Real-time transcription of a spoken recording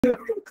All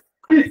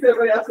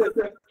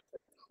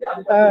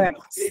right.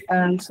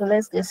 So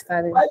let's get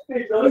started.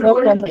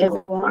 Welcome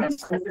everyone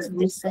to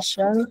this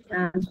session,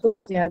 and hope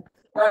you are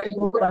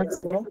doing quite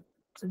well.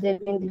 Today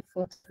being the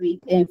fourth week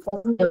and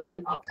fourth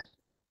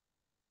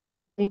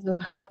week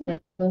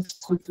of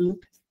to do.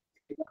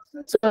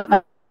 So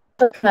I'm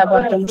talking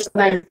about the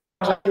emotional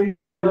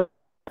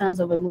intelligence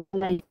of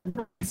emotional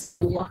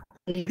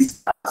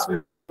intelligence.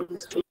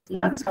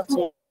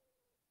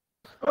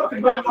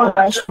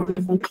 I should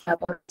even care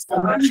about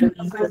emotional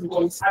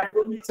intelligence.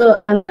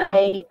 So, and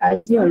I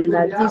assume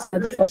that this is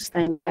the first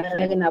time I'm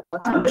hearing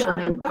about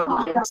emotional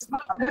intelligence.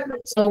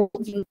 So,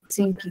 what do you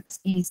think it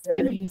is?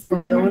 Maybe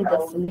for your own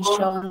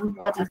definition,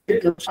 what do you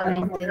think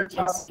emotional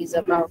intelligence is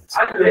about? So,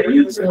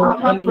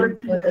 I mean,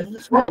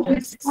 for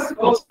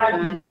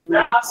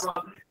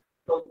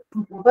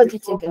what do you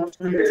think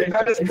emotional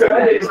intelligence is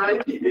about?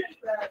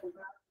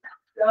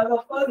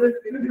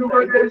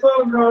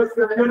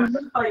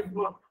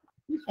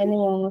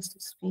 Anyone wants to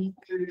speak?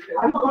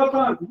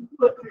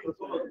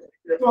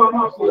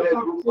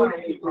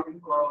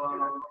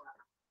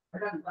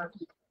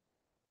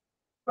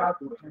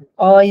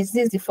 Or is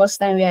this the first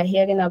time we are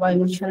hearing about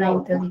emotional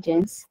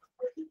intelligence?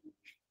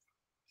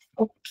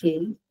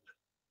 Okay.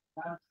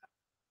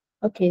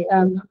 Okay,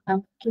 I'm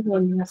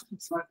giving you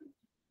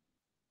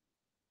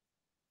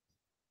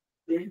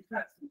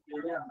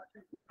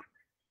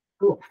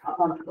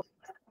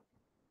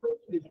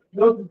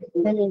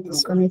let me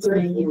disconnect my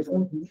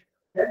earphone.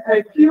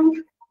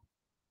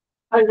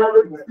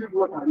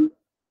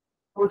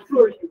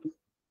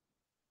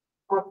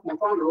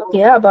 Okay,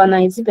 how about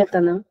now? Is it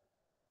better now?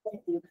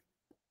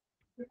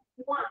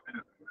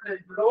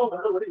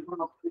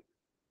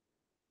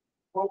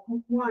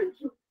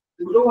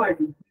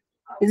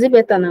 Is it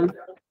better now?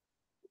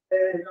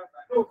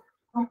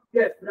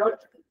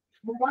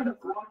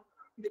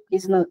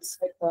 It's not.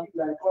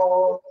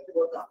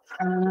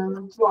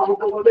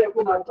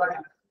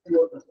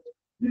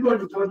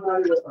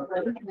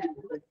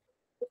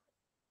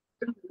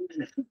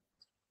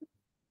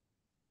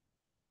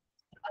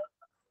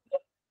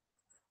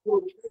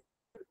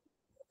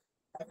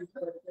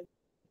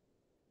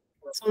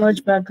 So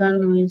much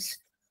background noise.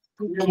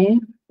 Okay.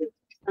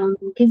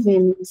 Give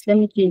me, let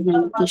me give my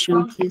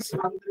location, please.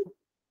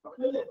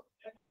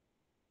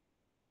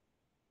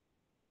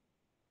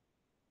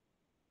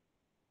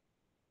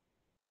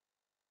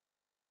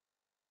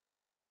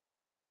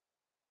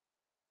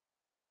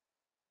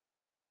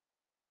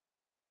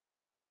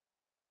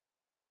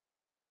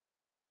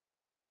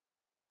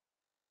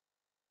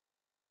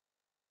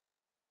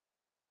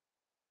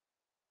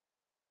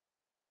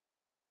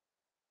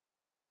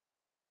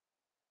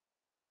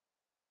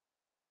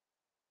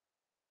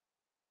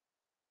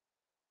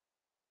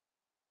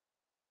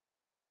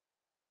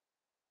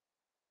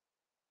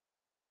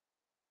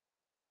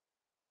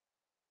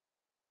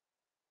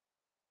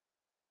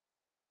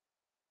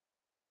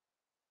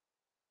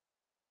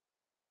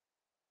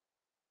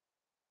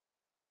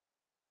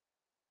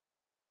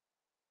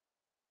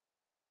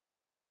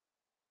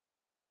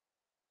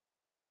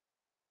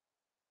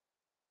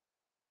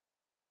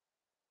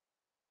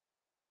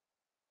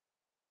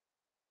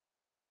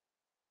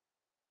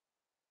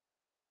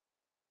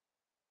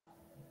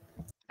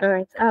 All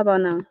right, how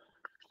about now?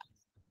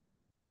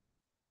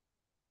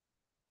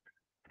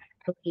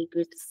 Okay,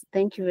 good.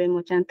 Thank you very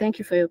much, and thank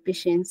you for your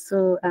patience.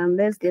 So,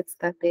 let's get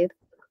started.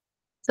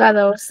 So, as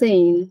I was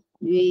saying,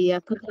 we are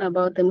talking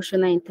about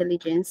emotional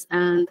intelligence,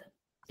 and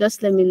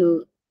just let me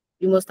know,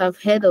 you must have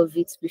heard of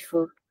it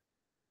before.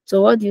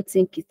 So, what do you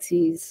think it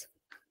is?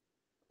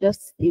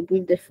 Just a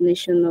brief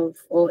definition of,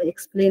 or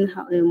explain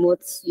how and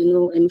what you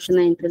know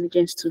emotional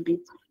intelligence to be.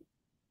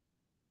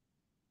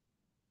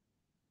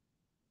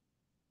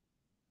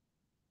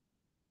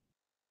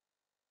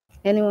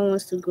 Anyone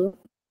wants to go?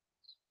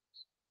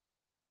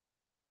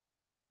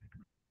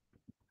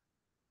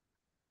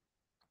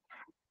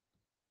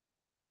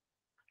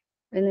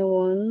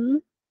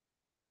 Anyone?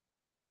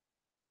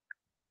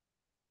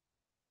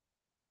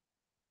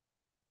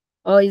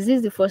 Or is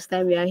this the first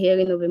time we are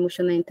hearing of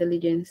emotional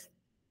intelligence?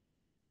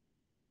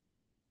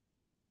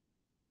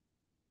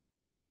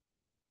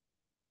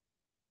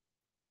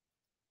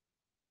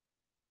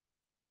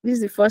 This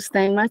is the first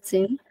time,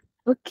 Martin.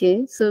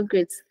 Okay, so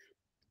great.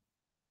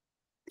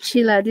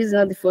 Sheila, this is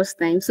not the first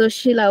time. So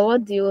Sheila,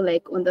 what do you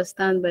like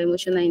understand by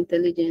emotional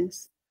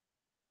intelligence?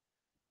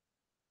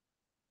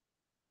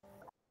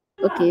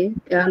 Okay,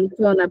 go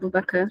on,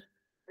 Abubakar.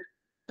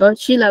 But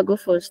Sheila, go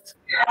first.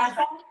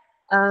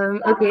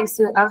 Okay,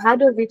 so I've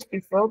heard of it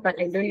before, but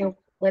I don't know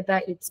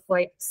whether it's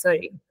quite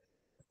sorry.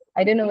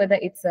 I don't know whether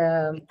it's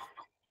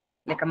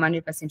like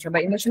 100% sure.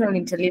 But emotional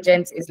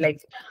intelligence is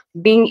like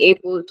being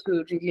able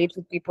to relate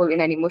with people in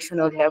an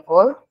emotional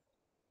level.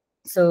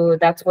 So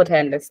that's what I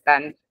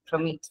understand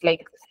from it.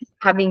 Like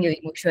having your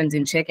emotions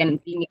in check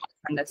and being able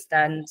to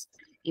understand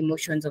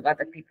emotions of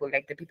other people,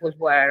 like the people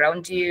who are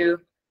around you.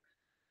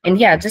 And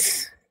yeah,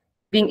 just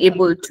being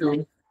able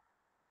to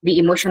be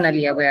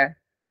emotionally aware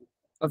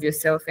of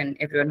yourself and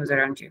everyone who's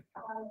around you.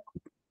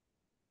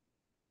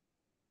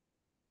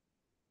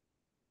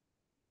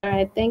 All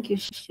right, thank you,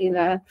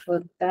 Sheila,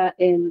 for that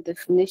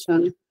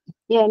definition.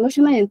 Yeah,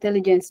 emotional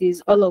intelligence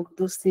is all of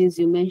those things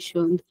you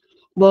mentioned,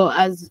 but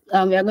as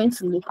we are going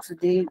to look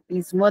today,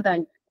 is more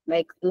than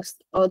like those.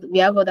 We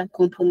have other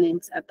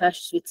components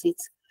attached with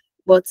it.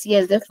 But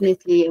yes,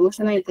 definitely,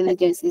 emotional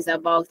intelligence is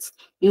about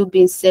you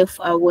being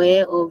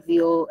self-aware of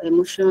your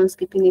emotions,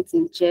 keeping it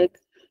in check.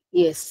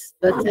 Yes,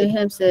 but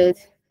Graham said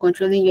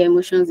controlling your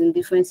emotions in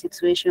different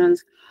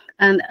situations,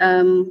 and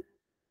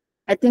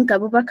I think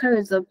Abubakar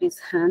is up his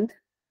hand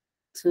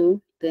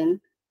too. Then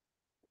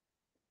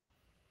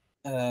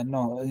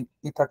No,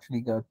 it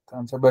actually got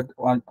answered. But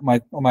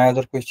my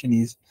other question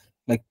is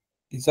like,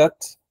 is that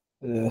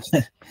uh,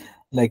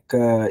 like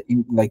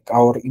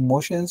our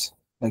emotions,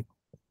 like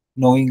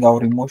knowing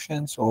our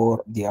emotions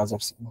or the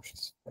others'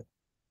 emotions? Like,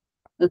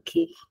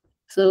 okay,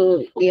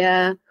 so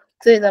yeah,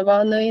 so it's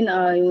about knowing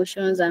our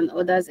emotions and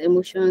others'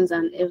 emotions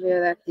and every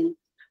other thing.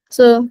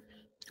 So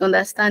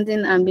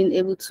understanding and being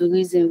able to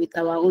reason with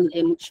our own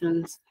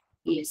emotions.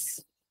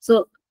 Yes.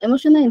 So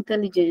emotional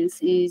intelligence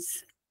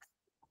is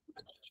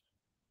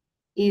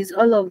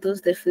all of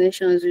those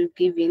definitions we've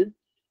given,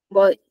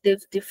 but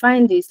they've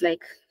defined this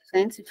like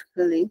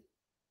scientifically.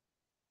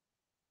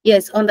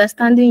 Yes,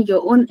 understanding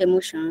your own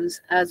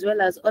emotions as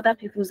well as other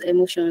people's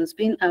emotions,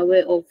 being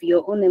aware of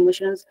your own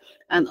emotions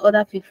and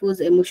other people's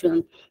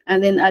emotions.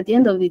 And then at the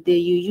end of the day,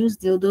 you use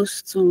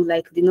those two,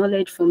 like the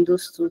knowledge from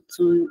those two,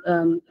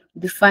 to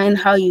define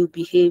how you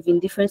behave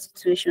in different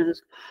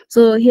situations.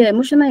 So here,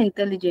 emotional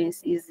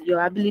intelligence is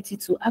your ability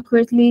to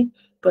accurately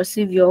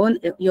perceive your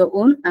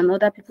own and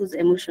other people's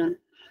emotion.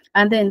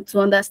 And then to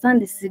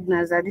understand the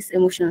signals that this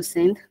emotion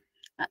send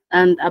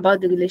and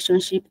about the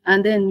relationship,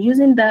 and then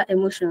using that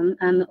emotion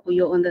and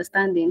your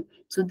understanding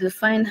to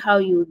define how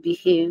you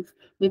behave,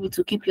 maybe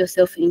to keep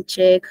yourself in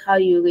check, how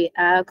you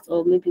react,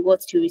 or maybe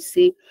what you will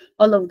say,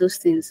 all of those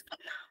things.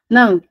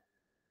 Now,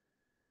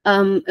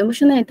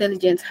 emotional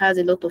intelligence has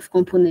a lot of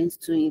components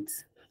to it.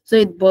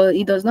 So but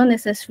it does not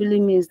necessarily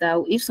mean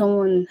that if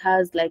someone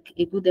has like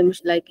a good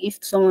emotion, like if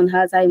someone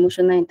has high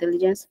emotional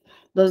intelligence,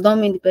 does not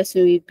mean the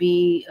person will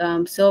be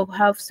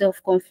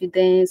self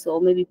confidence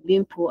or maybe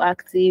being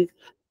proactive.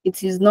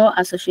 It is not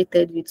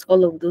associated with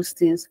all of those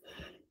things.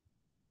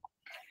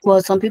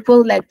 Well, some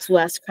people like to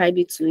ascribe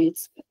it to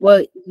it.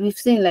 Well, we've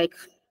seen like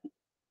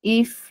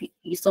if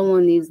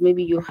someone is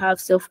maybe you have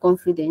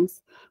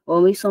self-confidence,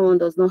 or if someone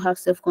does not have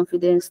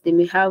self-confidence, they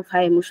may have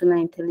high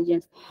emotional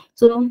intelligence.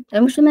 So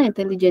emotional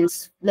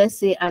intelligence, let's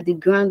say at the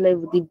ground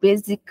level, the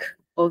basic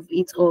of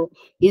it all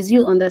is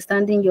you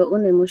understanding your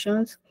own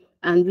emotions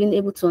and being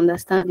able to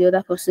understand the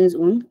other person's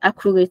own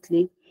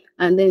accurately,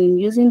 and then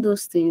using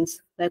those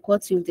things like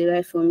what you've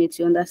derived from it,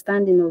 your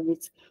understanding of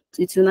it,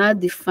 it will now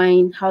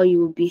define how you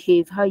will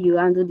behave, how you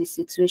handle the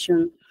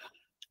situation.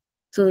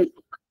 So,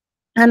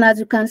 and as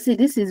you can see,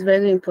 this is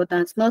very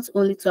important, not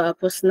only to our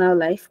personal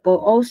life, but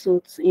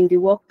also in the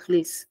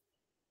workplace.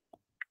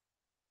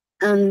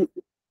 And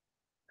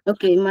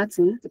okay,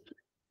 Martin.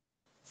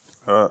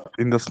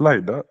 In the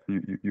slide,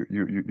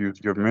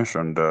 you've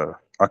mentioned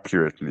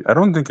accurately. I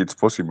don't think it's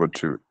possible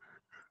to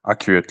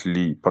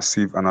accurately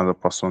perceive another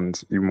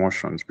person's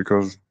emotions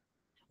because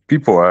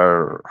people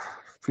are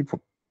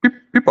people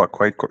people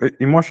are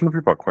emotional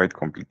people are quite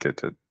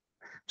complicated.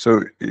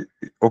 So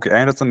okay,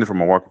 I understand it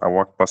from a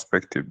work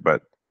perspective,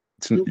 but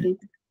it's, n- Okay.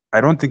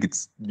 I don't think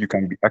it's you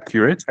can be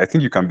accurate. I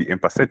think you can be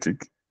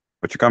empathetic,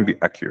 but you can't be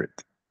accurate.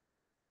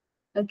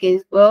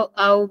 Okay, well,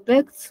 I'll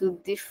beg to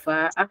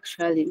differ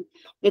actually,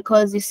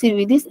 because you see,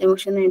 with this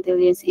emotional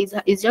intelligence,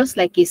 it's just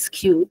like a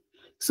skill.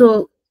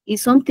 So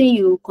it's something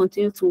you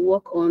continue to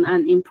work on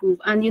and improve.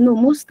 And you know,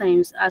 most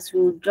times, as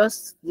we'll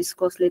just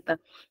discuss later,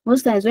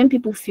 most times when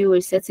people feel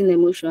a certain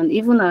emotion,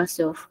 even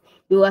ourselves,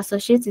 we will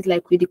associate it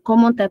like with the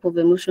common type of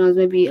emotions,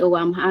 maybe, oh,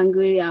 I'm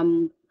angry,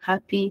 I'm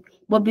happy.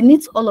 But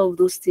beneath all of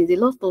those things, a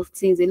lot of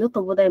things, a lot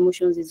of other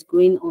emotions is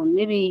going on.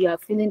 Maybe you are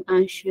feeling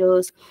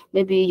anxious,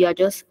 maybe you're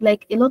just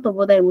like a lot of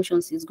other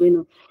emotions is going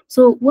on.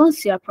 So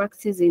once you are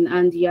practicing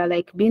and you are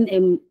like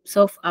being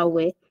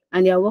self-aware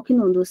and you're working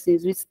on those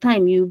things, with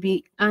time you'll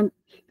be, and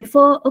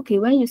before, okay,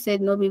 when you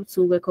said not be able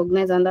to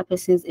recognize another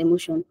person's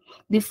emotion,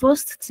 the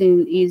first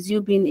thing is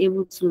you being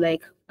able to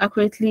like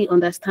accurately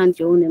understand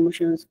your own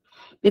emotions,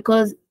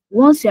 because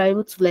once you are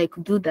able to like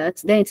do that,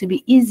 then it will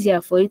be easier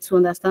for you to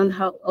understand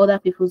how other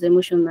people's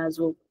emotion as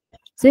well.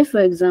 Say for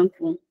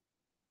example,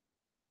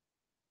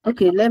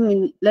 okay,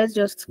 let's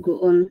just go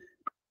on.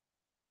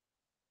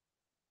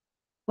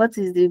 What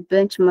is the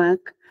benchmark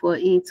for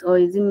it, or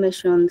is it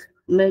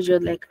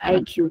measured like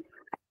IQ?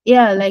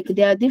 Yeah, like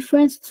there are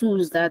different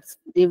tools that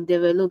they've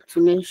developed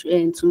to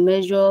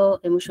measure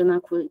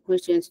emotional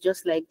quotients,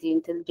 just like the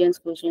intelligence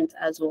quotient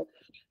as well.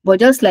 But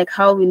just like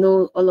how we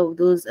know all of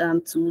those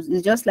tools,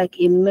 it's just like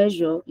a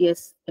measure.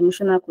 Yes,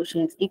 emotional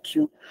quotient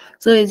EQ.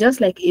 So it's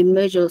just like a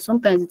measure.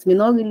 Sometimes it may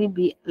not really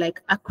be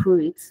like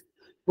accurate,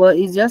 but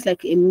it's just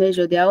like a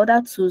measure. There are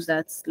other tools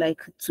that's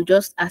like to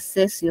just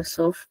assess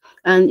yourself,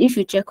 and if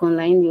you check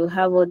online, you'll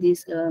have all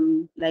these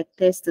like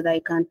tests that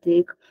you can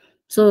take.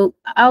 So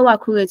how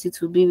accurate it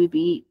will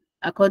be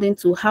according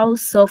to how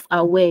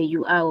self-aware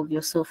you are of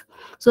yourself.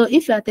 So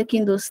if you are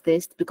taking those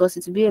tests, because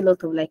it will be a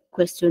lot of like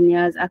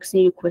questionnaires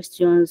asking you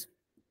questions,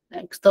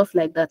 like stuff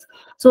like that.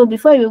 So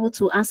before you're able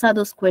to answer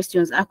those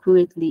questions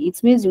accurately,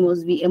 it means you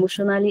must be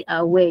emotionally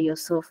aware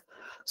yourself.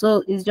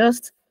 So it's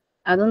just,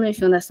 I don't know if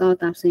you understand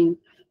what I'm saying.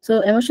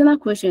 So emotional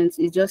quotient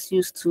is just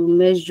used to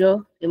measure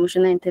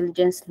emotional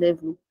intelligence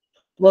level.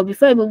 But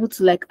before you're able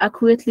to like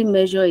accurately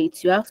measure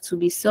it, you have to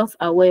be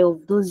self-aware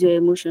of those your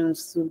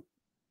emotions too.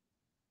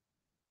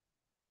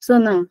 So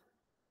now,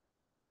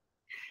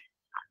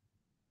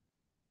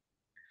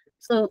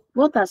 so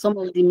what are some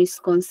of the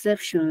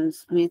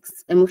misconceptions with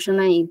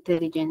emotional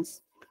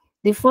intelligence?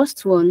 The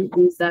first one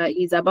is that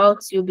is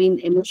about you being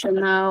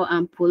emotional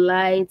and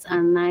polite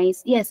and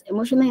nice. Yes,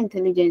 emotional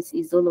intelligence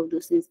is all of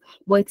those things,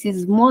 but it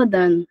is more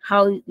than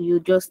how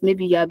you just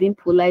maybe you are being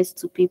polite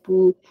to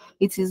people.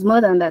 It is more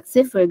than that.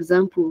 Say, for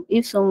example,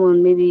 if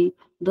someone maybe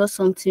does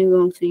something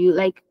wrong to you,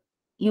 like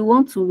you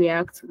want to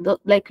react,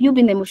 like you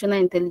being emotional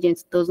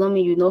intelligence does not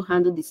mean you know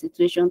handle the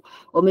situation,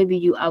 or maybe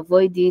you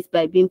avoid it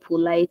by being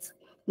polite.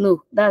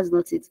 No, that's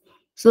not it.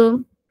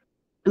 So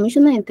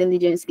emotional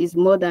intelligence is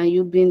more than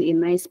you being a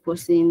nice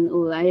person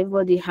or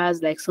everybody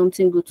has like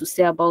something good to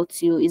say about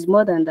you. It's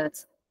more than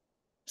that.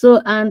 So,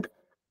 and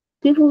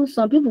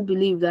some people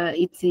believe that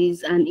it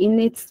is an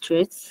innate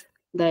trait,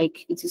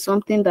 like it is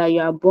something that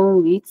you are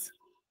born with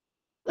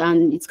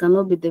and it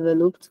cannot be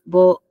developed.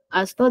 But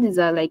as studies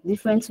are like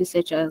different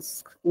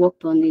researchers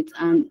worked on it,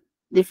 and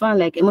they found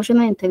like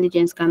emotional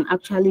intelligence can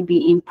actually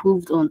be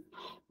improved on,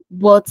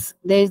 but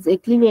there's a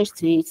cleavage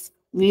to it.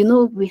 We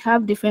know we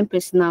have different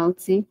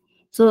personality.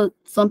 So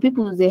some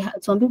people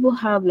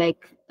have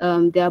like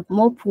they are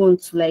more prone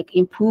to like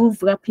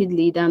improve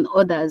rapidly than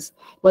others.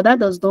 But that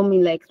does not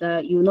mean like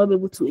that you'll not be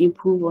able to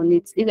improve on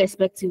it,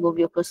 irrespective of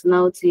your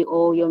personality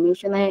or your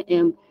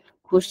emotional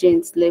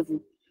quotient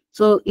level.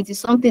 So it is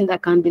something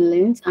that can be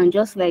learned, and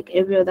just like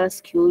every other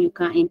skill, you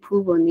can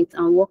improve on it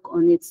and work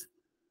on it.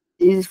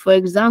 Is for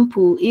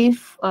example,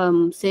 if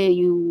say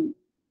you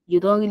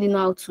don't really know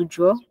how to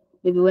draw,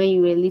 maybe when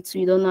you were little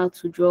you don't know how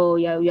to draw,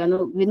 yeah, you are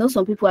not, we know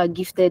some people are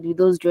gifted with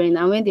those drawing,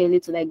 and when they're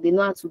little, like they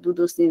know how to do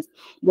those things,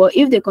 but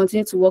if they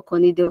continue to work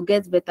on it, they'll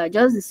get better.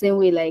 Just the same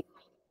way, like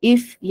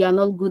if you are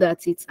not good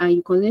at it and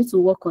you continue to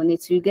work on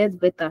it, you get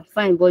better,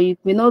 fine, but you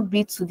may not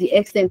be to the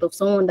extent of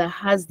someone that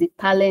has the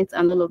talent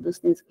and all of those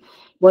things.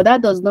 But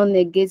that does not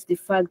negate the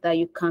fact that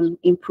you can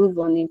improve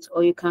on it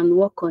or you can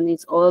work on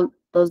it, or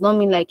does not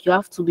mean like you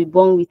have to be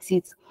born with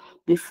it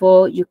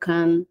before you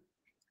can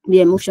be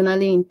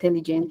emotionally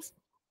intelligent.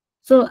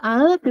 So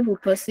other people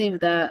perceive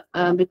that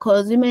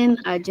because women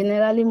are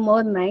generally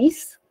more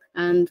nice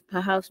and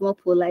perhaps more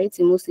polite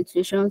in most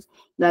situations,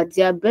 that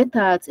they are better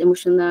at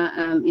emotional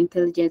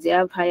intelligence. They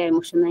have higher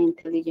emotional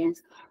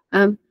intelligence.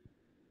 Um,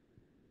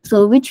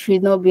 so which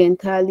should not be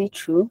entirely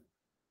true.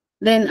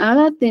 Then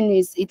another thing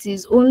is it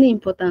is only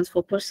important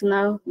for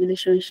personal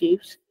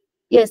relationships.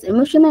 Yes,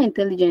 emotional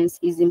intelligence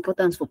is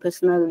important for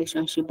personal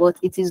relationship, but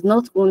it is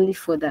not only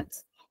for that.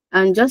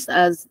 And just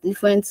as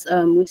different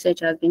research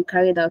has been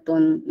carried out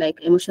on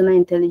like emotional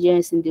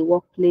intelligence in the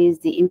workplace,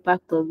 the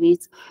impact of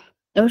it,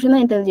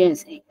 emotional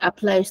intelligence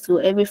applies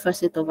to every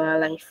facet of our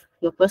life,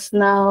 your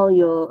personal,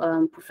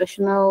 your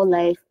professional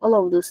life, all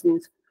of those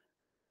things.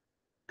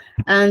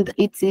 And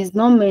it is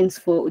not meant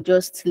for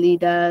just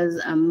leaders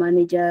and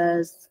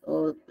managers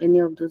or any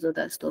of those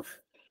other stuff.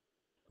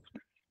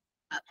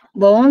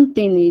 But one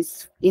thing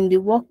is in the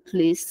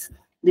workplace,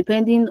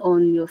 depending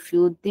on your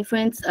field,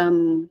 different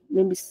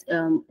maybe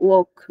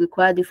work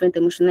require different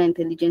emotional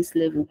intelligence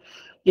level.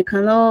 You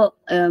cannot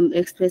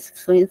expect,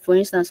 for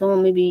instance,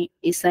 someone maybe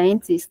a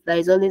scientist that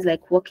is always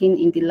like working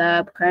in the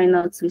lab, carrying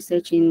out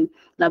research in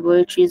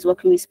laboratories,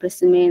 working with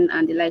specimen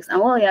and the likes.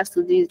 And all he has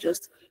to do is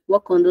just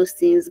work on those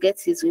things,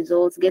 get his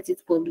results, get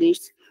it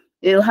published.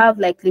 You'll have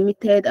like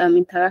limited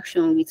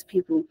interaction with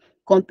people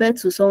compared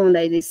to someone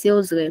like the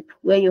sales rep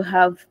where you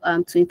have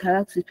to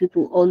interact with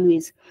people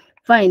always.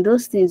 Fine,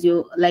 those things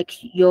you like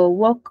your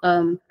work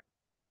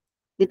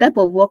the type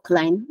of work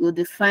line will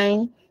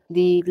define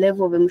the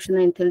level of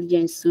emotional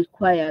intelligence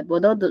required,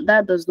 but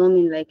that does not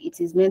mean like it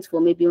is meant for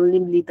maybe only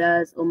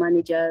leaders or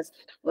managers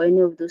or any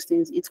of those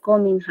things. It's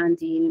coming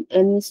handy in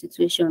any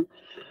situation.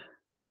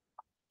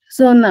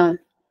 So now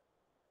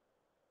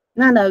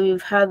that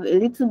we've have a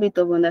little bit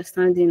of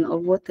understanding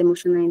of what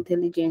emotional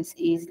intelligence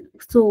is,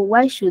 so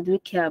why should we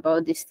care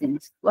about these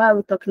things? Why are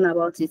we talking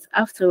about it?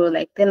 After all,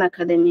 like 10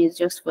 Academy is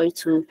just for you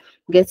to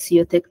get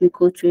your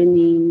technical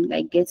training,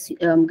 like get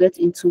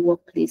into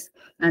workplace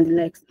and the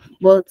likes.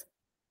 But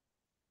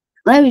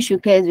why we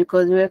should care is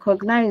because we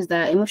recognize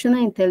that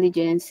emotional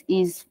intelligence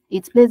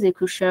it plays a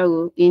crucial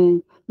role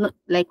in not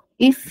like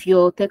if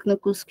your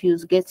technical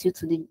skills get you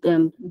to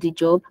the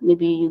job,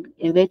 maybe you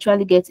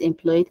eventually get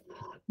employed.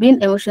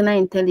 Being emotional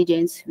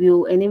intelligence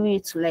will enable you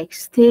to like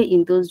stay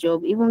in those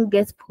jobs, even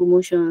get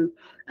promotion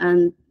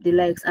and the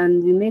likes,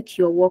 and we make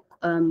your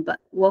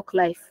work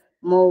life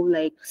more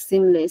like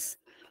seamless.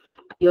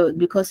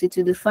 because it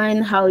will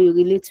define how you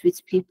relate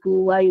with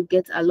people, why you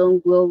get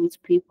along well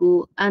with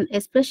people, and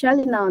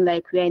especially now,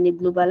 like we are in a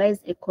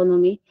globalized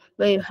economy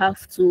where you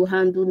have to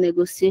handle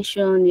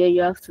negotiation, where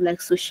you have to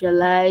like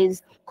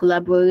socialize,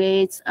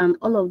 collaborate, and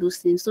all of those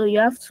things. So you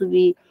have to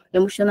be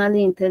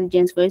emotionally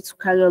intelligent for you to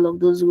carry all of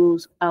those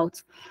roles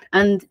out.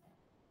 And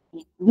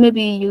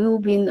maybe you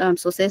being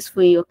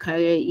successful in your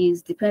career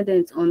is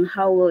dependent on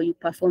how well you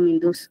perform in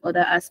those other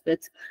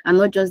aspects and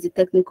not just the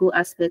technical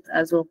aspect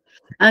as well.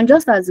 And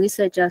just as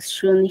research has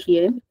shown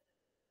here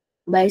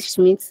by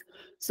Schmidt,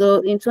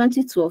 so in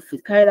 2012 we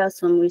carried out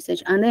some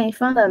research and then he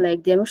found that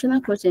like the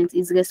emotional quotient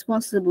is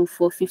responsible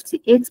for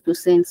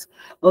 58%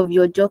 of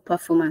your job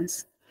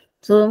performance.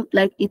 So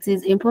like it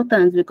is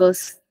important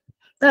because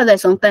that's like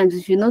sometimes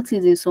if you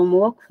notice in some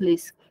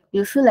workplace,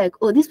 you feel like,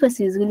 oh, this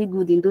person is really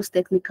good in those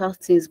technical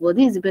things, but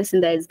this is the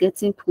person that is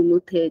getting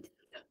promoted.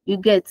 You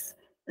get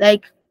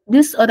like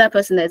this other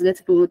person that is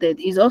getting promoted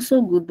is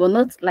also good, but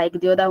not like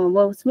the other one.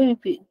 But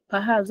maybe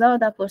perhaps that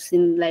other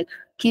person like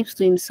keeps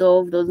to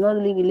himself, does not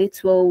really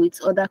relate well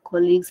with other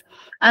colleagues,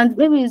 and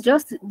maybe it's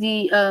just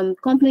the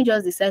company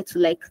just decide to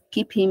like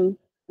keep him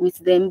with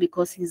them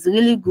because he's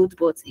really good,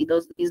 but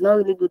he's not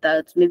really good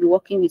at maybe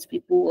working with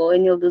people or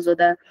any of those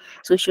other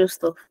social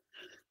stuff.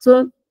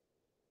 So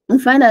we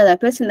find out that a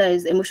person that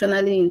is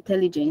emotionally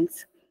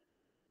intelligent,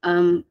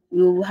 you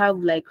will have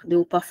like they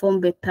will perform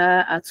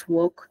better at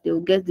work, they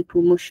will get the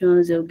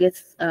promotions, they'll get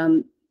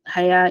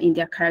higher in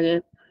their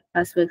career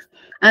aspects.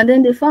 And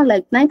then they found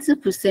like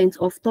 90%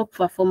 of top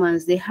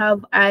performers they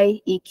have high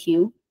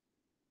EQ,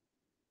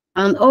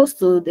 and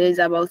also, there's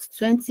about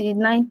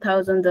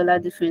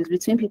 $29,000 difference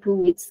between people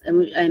with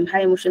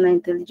high emotional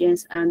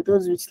intelligence and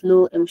those with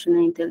low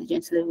emotional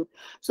intelligence level.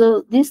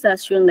 So this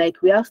has shown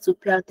like we have to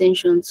pay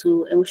attention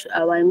to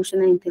our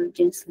emotional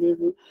intelligence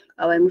level,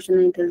 our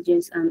emotional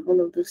intelligence, and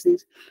all of those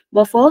things.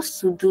 But for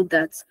us to do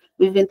that,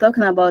 we've been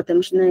talking about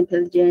emotional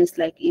intelligence,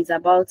 like it's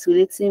about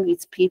relating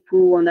with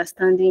people,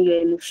 understanding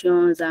your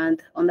emotions,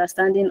 and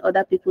understanding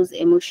other people's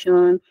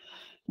emotion.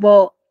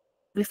 But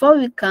before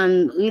we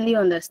can really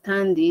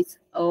understand it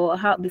or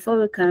how before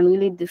we can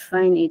really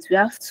define it, we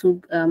have to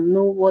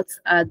know what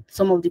are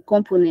some of the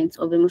components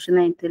of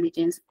emotional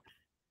intelligence.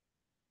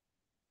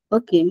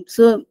 Okay,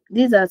 so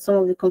these are some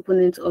of the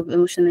components of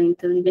emotional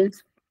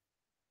intelligence.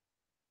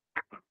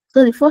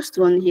 So the first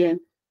one here.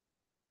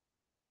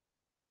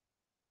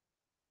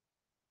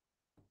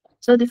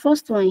 So the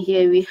first one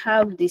here, we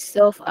have the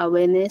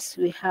self-awareness,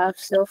 we have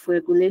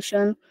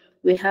self-regulation,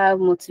 we have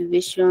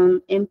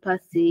motivation,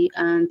 empathy,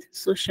 and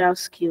social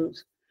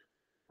skills.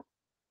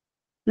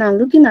 Now,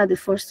 looking at the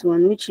first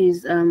one, which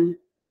is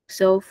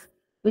self,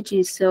 which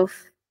is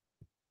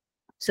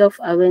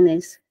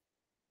self-awareness.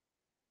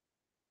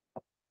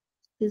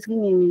 Please give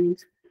me a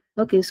minute.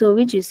 Okay, so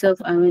which is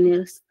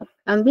self-awareness?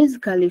 And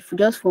basically,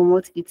 just from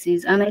what it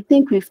is, and I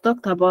think we've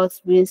talked about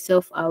being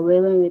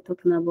self-aware when we're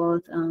talking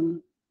about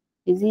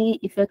is it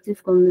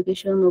effective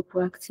communication or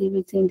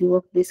proactivity in the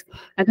workplace?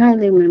 I can't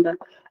really remember,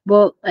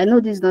 but I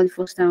know this is not the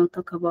first time we'll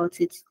talk about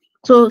it.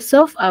 So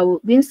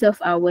being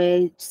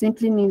self-aware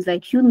simply means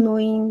like you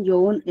knowing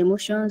your own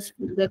emotions,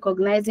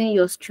 recognizing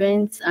your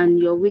strengths and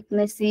your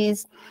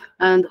weaknesses,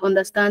 and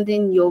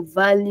understanding your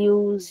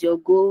values, your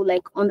goal,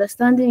 like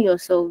understanding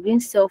yourself, being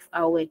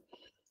self-aware.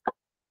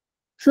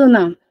 So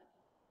now,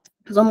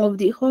 some of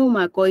the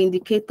hallmark or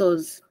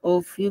indicators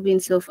of you being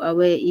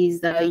self-aware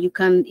is that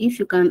if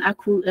you can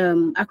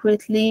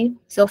accurately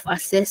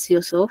self-assess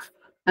yourself,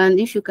 and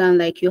if you can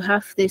like you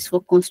have this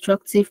for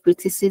constructive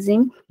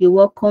criticism, you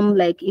welcome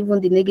like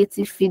even the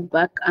negative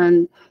feedback,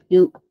 and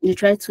you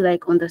try to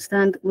like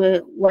understand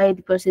why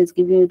the person is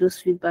giving you those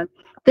feedback.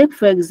 Take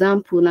for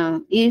example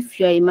now, if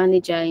you're a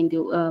manager in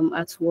the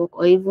at work,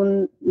 or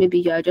even maybe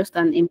you are just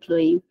an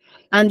employee,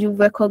 and you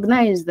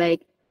recognize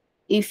like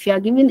if you are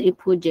given a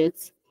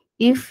project,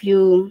 if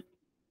you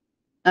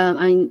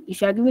and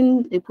if you're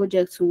given a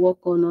project to work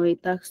on or a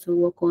task to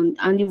work on,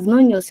 and you've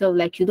known yourself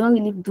like you don't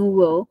really do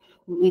well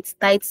with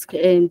tight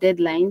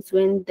deadlines,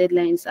 when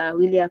deadlines are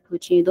really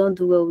approaching, you don't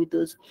do well with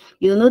those.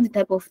 You know the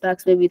type of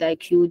tasks maybe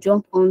like you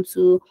jump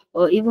onto,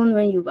 or even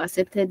when you've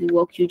accepted the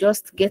work, you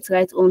just get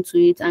right onto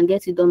it and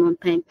get it done on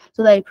time,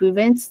 so that it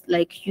prevents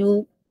like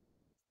you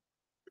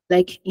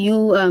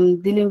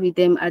dealing with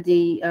them at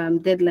the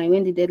deadline,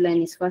 when the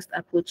deadline is fast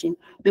approaching,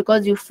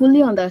 because you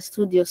fully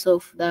understood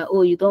yourself that,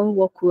 oh, you don't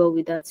work well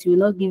with that, you're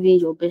not giving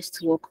your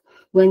best work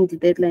when the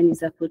deadline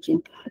is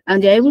approaching.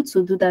 And you're able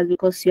to do that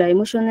because you are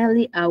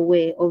emotionally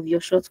aware of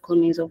your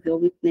shortcomings, of your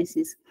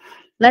weaknesses.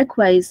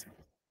 Likewise,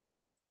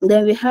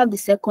 then we have the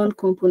second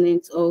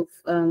component of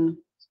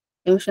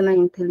emotional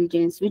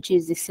intelligence, which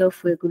is the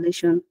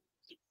self-regulation.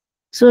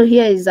 So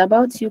here is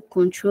about you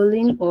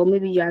controlling, or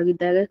maybe you are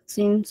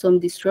redirecting some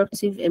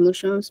disruptive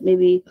emotions.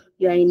 Maybe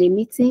you are in a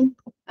meeting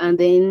and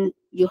then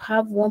you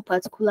have one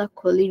particular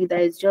colleague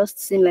that is just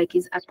seem like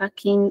he's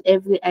attacking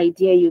every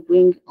idea you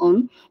bring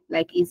on,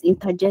 like he's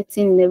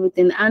interjecting and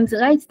everything. And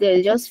right there,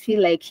 you just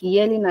feel like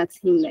yelling at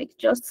him, like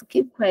just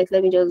keep quiet,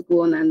 let me just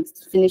go on and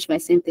finish my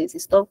sentence.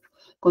 Stop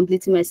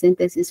completing my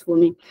sentences for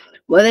me.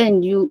 But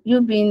then you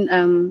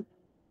being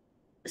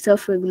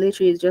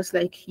self-regulatory is just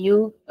like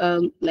you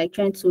like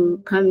trying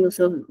to calm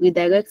yourself,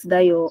 redirect that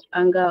your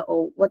anger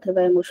or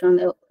whatever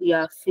emotion you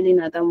are feeling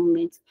at that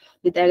moment,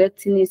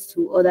 redirecting it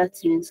to other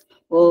things,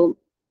 or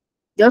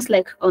just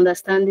like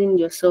understanding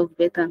yourself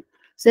better.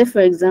 Say for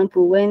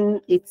example, when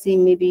a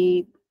team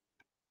maybe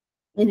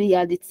you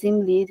are the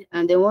team lead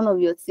and then one of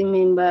your team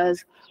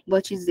members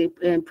watches the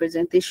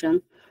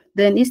presentation,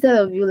 then instead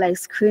of you like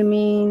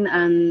screaming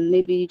and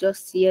maybe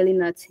just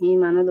yelling at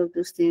him and all of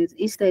those things,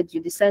 instead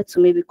you decide to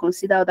maybe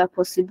consider other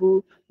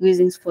possible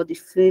reasons for the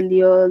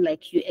failure,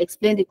 like you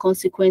explain the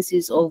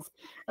consequences of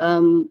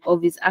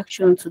his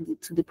action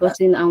to the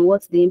person and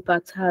what the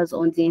impact has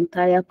on the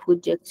entire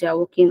project you are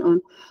working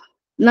on.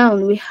 Now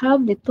we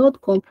have the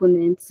third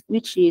component,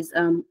 which is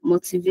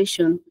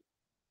motivation.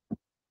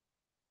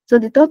 So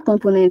the third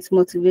component,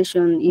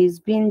 motivation, is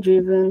being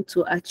driven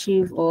to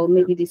achieve, or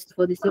maybe this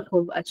for the sake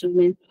of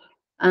achievement.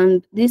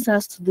 And this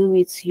has to do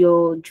with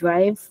your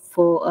drive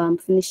for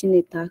finishing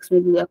a task,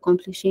 maybe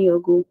accomplishing your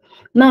goal.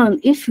 Now,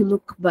 if you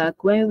look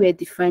back when we were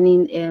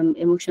defining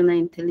emotional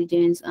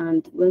intelligence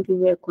and when we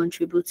were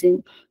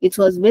contributing, it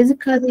was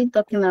basically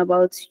talking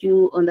about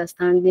you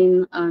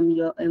understanding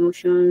your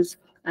emotions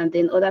and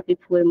then other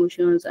people's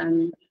emotions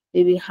and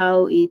maybe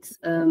how it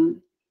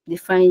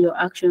define your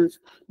actions.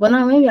 But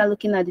now when we are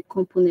looking at the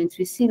components,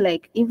 we see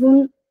like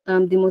even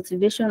the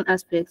motivation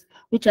aspect,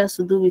 which has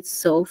to do with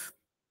self.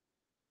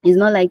 It's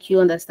not like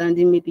you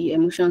understanding maybe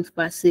emotions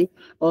per se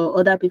or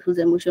other people's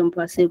emotion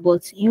per se,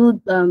 but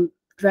you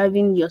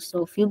driving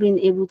yourself, you being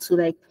able to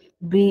like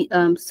be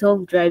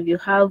self-drive.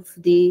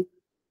 The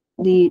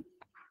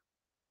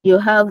you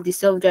have the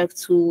self-drive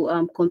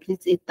to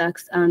complete a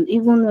task, and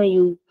even when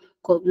you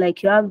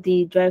like you have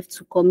the drive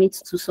to commit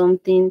to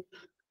something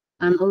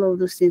and all of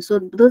those things. So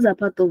those are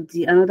part of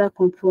the another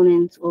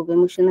component of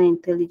emotional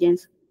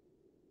intelligence.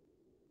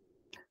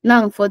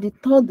 Now for the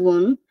third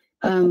one,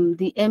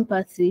 the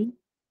empathy.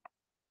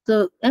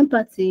 So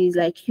empathy is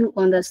like you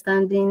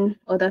understanding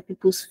other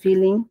people's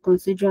feeling,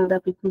 considering other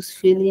people's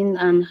feeling,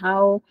 and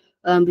how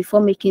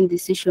before making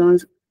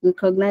decisions,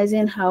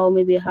 recognizing how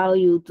maybe how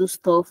you do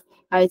stuff,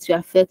 how it will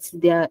affect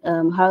their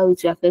how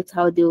it will affect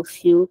how they'll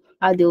feel,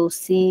 how they'll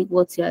see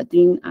what you are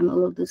doing, and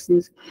all of those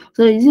things.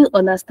 So is you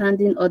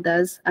understanding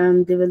others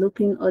and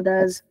developing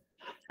others,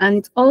 and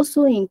it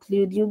also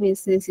include you being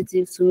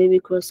sensitive to maybe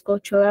cross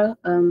cultural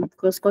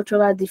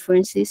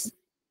differences,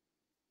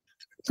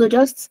 so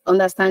just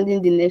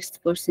understanding the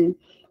next person.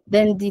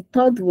 Then the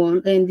third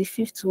one, and the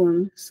fifth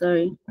one,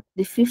 sorry,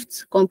 the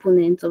fifth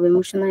component of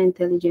emotional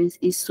intelligence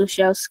is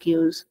social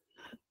skills.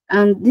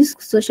 And this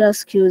social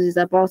skills is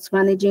about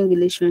managing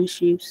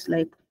relationships,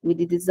 like with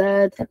the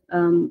desired,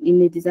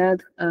 in a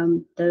desired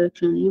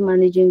direction. You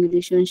managing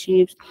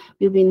relationships,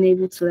 you being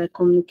able to like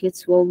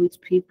communicate well with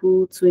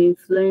people, to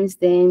influence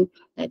them,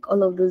 like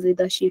all of those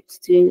leaderships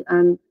to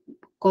and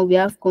we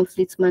have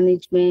conflict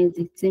management,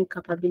 the team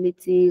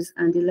capabilities,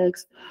 and the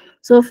likes.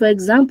 So, for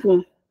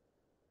example,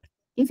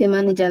 if a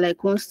manager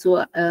like wants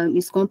to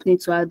his company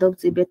to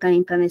adopt a better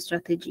internet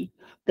strategy,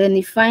 then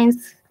he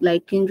finds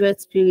like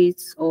kindred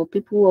spirits or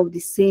people of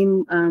the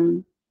same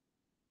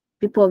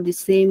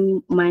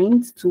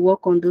mind to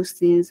work on those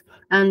things,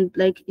 and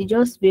like you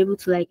just be able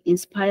to like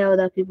inspire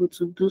other people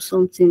to do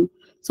something.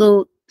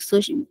 So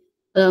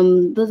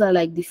those are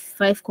like the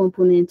five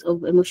components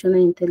of emotional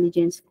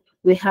intelligence.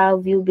 We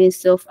have you being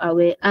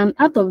self-aware, and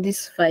out of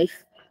these five,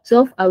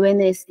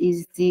 self-awareness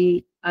is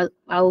I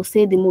will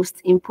say the most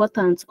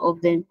important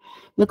of them,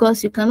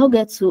 because you cannot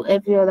get to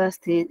every other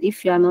state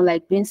if you are not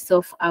like being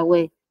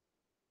self-aware.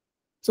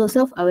 So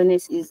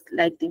self-awareness is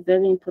like the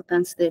very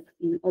important step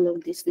in all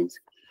of these things.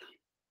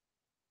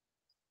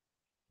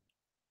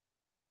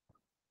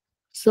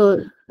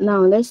 So now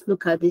let's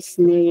look at this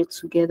scenario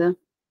together.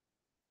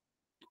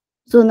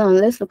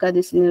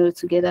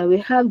 We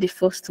have the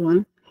first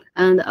one,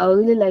 and I would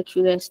really like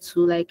you guys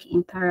to like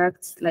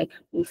interact, like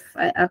if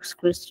I ask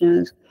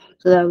questions,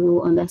 so that we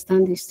will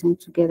understand this thing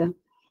together.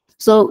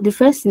 So the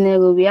first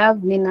scenario, we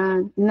have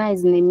Nina. Nina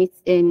is in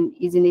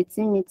a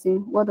team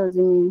meeting. What does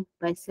it mean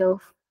by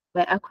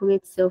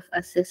accurate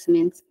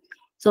self-assessment?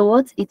 So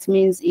what it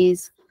means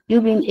is you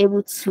being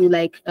able to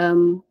like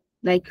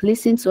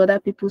listen to other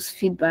people's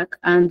feedback,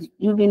 and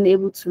you being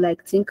able to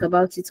like think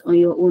about it on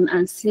your own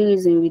and see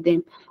reason with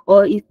them.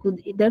 Or it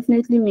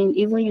definitely mean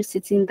even you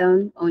sitting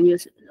down on your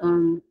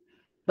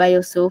by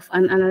yourself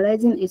and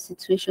analyzing a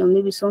situation,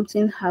 maybe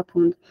something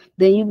happened,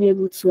 then you'll be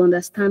able to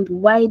understand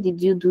why did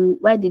you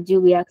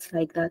react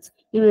like that.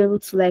 You'll be able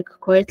to like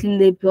correctly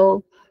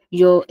label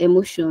your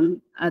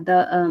emotion at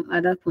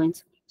that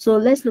point. So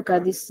let's look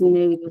at this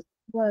scenario.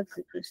 What's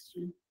the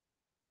question?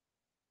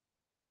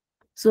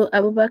 So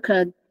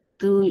Abubakar,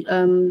 do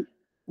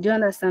you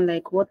understand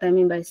like what I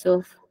mean by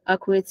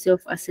accurate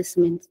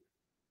self-assessment?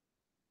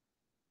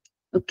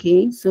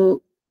 Okay,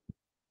 so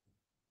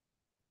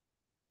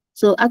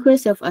accurate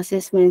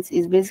self-assessment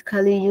is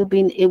basically you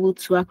being able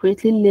to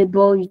accurately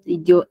label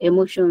your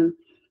emotion,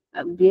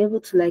 be able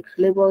to like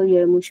label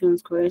your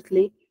emotions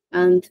correctly,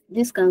 And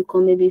this can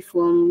come maybe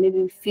from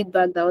maybe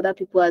feedback that other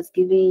people has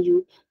given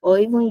you, or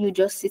even you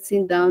just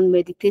sitting down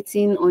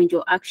meditating on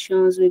your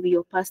actions, maybe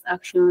your past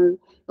actions,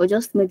 or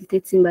just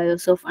meditating by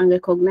yourself and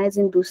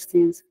recognizing those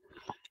things.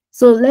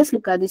 So let's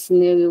look at this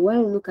scenario.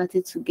 When we look at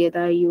it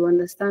together, you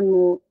understand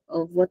more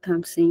of what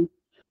I'm saying.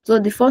 So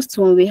the first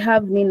one, we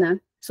have Nina.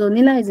 So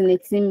Nina is in a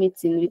team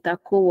meeting with her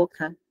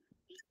co-worker,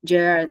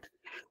 Gerard,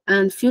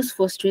 and feels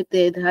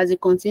frustrated as he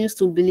continues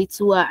to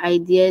belittle her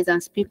ideas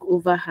and speak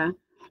over her.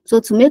 So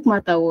to make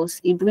matter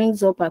worse, he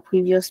brings up her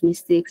previous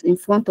mistakes in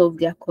front of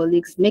their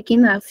colleagues,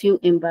 making her feel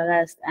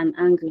embarrassed and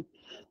angry.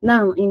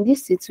 Now, in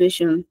this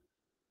situation,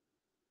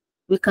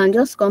 we can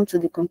just come to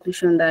the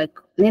conclusion that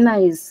Nina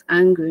is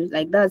angry,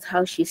 like that's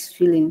how she's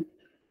feeling,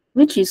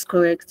 which is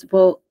correct.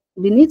 But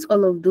beneath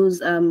all of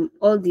those,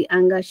 all the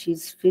anger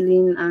she's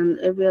feeling and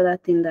every other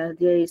thing that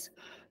there is,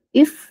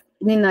 if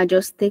Nina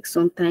just takes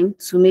some time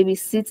to maybe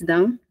sit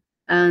down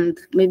and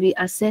maybe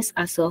assess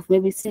herself,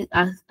 maybe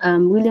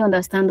really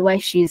understand why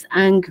she's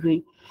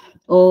angry,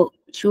 or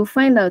she'll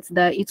find out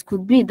that it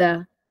could be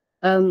that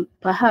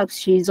perhaps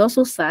she's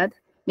also sad.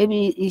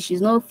 Maybe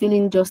she's not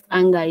feeling just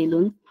anger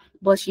alone,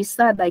 but she's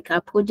sad like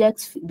her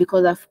project,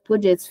 because her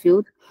project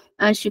failed,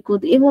 and she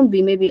could even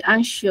be maybe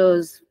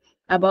anxious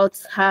about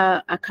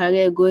her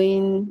career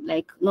going,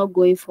 like not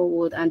going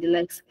forward and the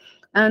likes.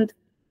 And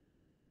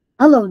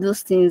all of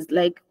those things,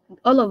 like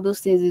all of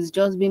those things is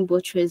just being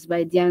buttressed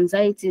by the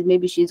anxiety.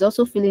 Maybe she's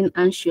also feeling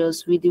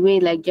anxious with the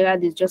way like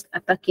Gerard is just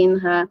attacking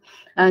her,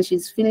 and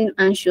she's feeling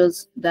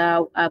anxious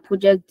that her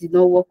project did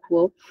not work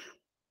well.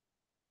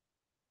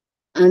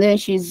 And then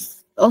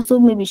she's also,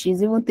 maybe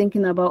she's even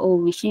thinking about, oh,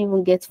 will she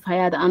even get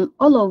fired? And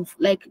all of,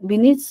 like,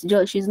 beneath,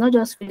 she's not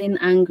just feeling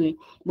angry,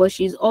 but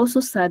she's also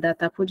sad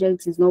that her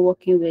project is not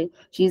working well.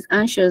 She's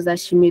anxious that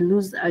she may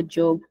lose her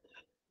job.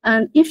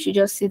 And if she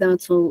just sit down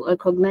to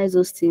recognize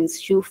those things,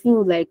 she'll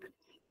feel like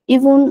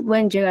even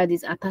when Gerard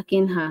is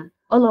attacking her,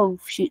 all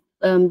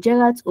of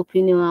Gerard's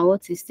opinion and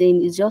what he's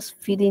saying is just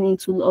feeding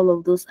into all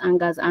of those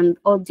angers and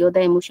all the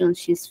other emotions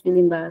she's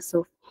feeling by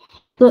herself.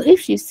 So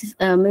if she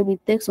maybe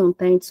takes some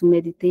time to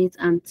meditate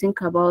and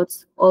think about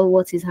all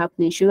what is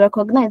happening, she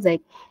recognize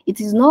like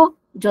it is not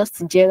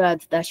just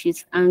Gerard that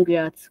she's angry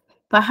at.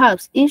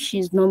 Perhaps if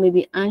she's not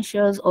maybe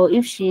anxious, or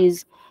if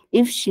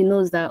she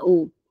knows that,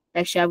 oh,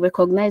 like she have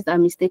recognized her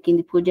mistake in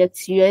the project,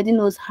 she already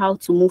knows how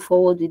to move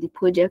forward with the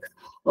project.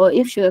 Or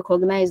if she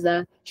recognizes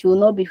that she will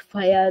not be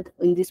fired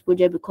in this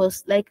project,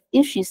 because like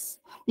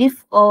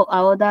if all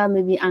our other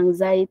maybe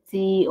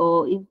anxiety,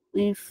 or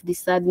if the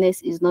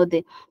sadness is not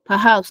there,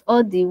 perhaps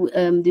all the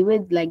way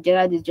like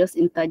Gerard is just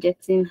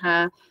interjecting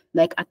her,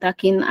 like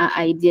attacking her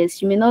ideas,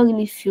 she may not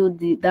really feel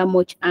that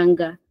much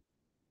anger.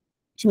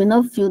 She may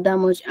not feel that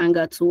much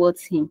anger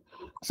towards him.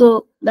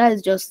 So that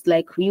is just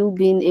like you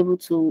being able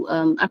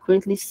to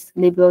accurately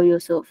label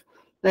yourself.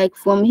 Like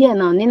from here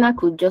now, Nina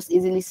could just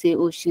easily say,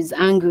 oh, she's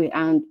angry,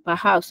 and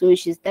perhaps maybe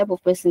she's the type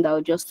of person that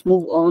will just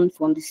move on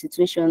from the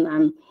situation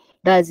and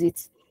that's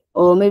it.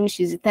 Or maybe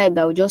she's the type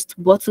that will just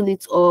bottle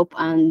it up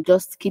and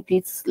just keep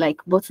it, like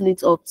bottle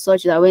it up,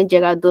 such that when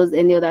Gerard does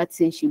any other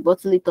thing, she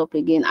bottle it up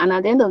again. And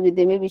at the end of the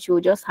day, maybe she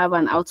will just have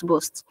an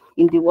outburst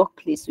in the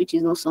workplace, which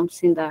is not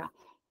something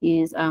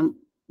is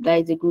that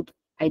is a good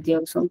idea,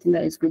 or something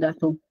that is good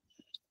at all.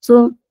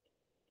 So,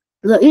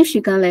 so if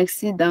she can like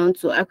sit down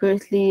to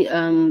accurately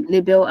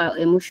label her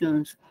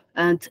emotions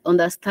and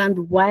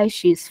understand why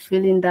she's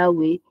feeling that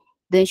way,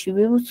 then she'll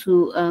be able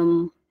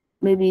to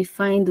maybe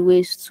find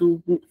ways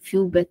to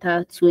feel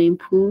better, to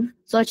improve,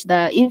 such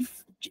that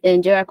if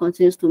Angela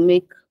continues to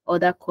make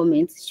other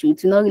comments, she will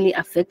not really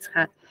affect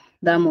her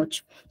that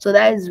much. So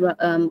that is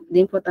the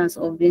importance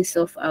of being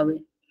self-aware.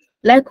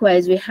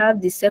 Likewise, we have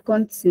the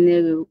second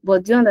scenario,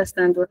 but do you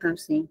understand what I'm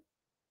saying?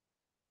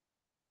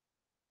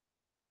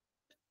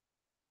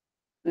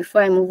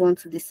 Before I move on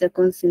to the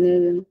second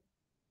scenario.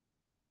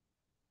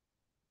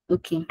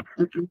 Okay.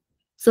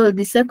 So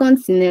the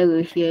second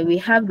scenario here, we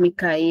have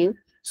Mikhail.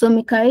 So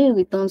Mikhail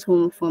returns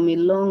home from a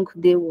long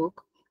day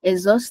work,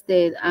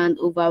 exhausted and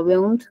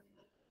overwhelmed.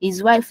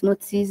 His wife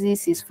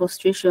notices his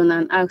frustration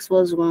and asks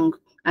what's wrong.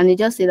 And he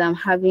just said, I'm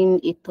having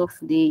a tough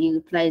day. He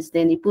replies.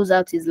 Then he pulls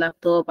out his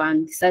laptop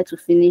and decides to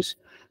finish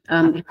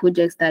a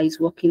project that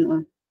he's working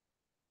on.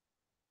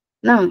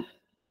 Now,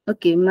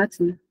 okay,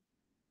 Martin.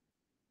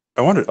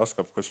 I want to ask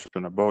a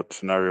question about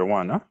scenario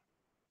one. Huh?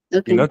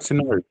 Okay. In that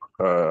scenario,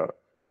 I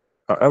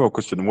have a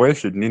question. Why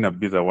should Nina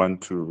be the one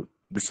to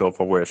be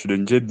self-aware?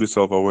 Shouldn't Jade be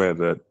self-aware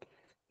that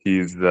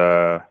he's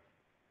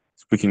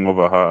speaking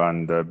over her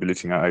and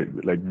belittling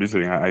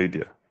her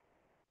idea?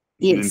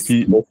 Shouldn't Yes.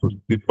 he also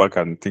sit back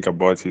and think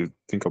about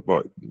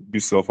be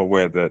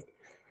self-aware that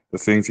the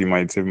things he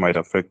might say might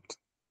affect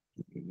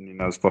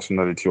Nina's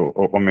personality,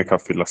 or make her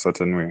feel a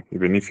certain way,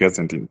 even if he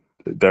hasn't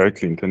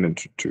directly intended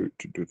to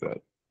do that?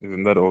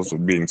 Isn't that also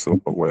being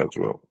self-aware as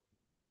well?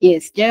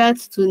 Yes, Gerard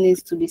too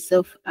needs to be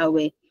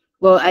self-aware.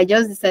 Well, I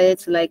just decided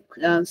to like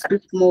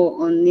speak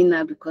more on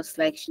Nina because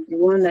like she's the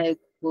one like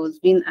was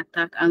being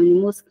attacked, and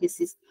in most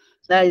cases,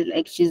 that is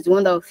like she's the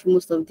one that will feel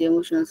most of the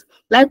emotions.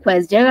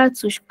 Likewise, Gerald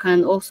too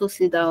can also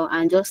sit down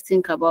and just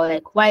think about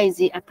like why is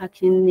he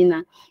attacking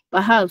Nina?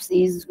 Perhaps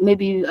he's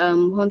maybe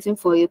hunting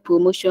for a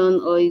promotion,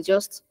 or he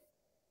just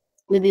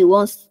maybe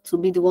wants to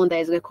be the one that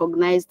is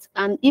recognized.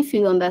 And if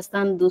you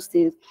understand those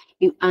things,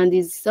 and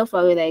is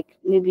self-aware, like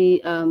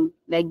maybe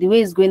like the way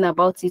he's going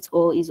about it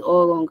or is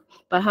all wrong,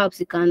 perhaps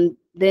he can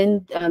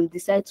then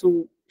decide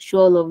to show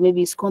all of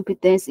maybe his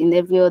competence in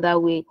every other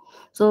way.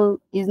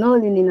 So it's not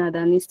only Nina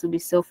that needs to be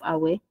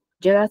self-aware.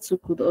 Gerard too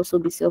could also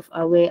be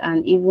self-aware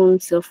and even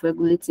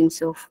self-regulate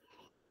himself.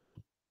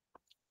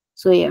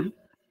 So yeah.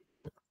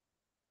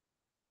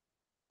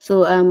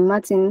 So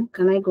Martin,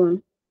 can I go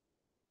on?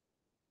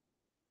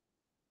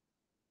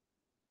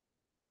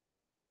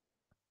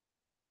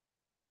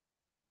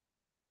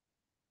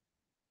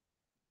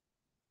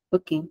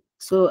 Okay.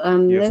 So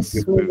Yes,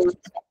 let's move please. on.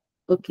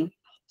 Okay.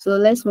 So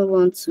let's move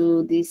on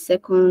to the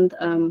second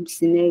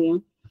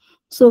scenario.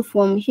 So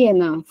from here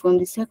now, from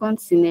the second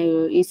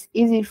scenario, it's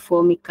easy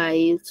for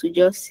Mikhail to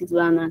just sit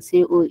down and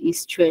say, oh, he's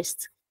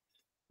stressed.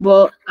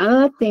 But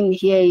another thing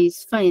here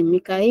is fine,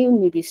 Mikhail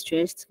may be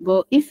stressed,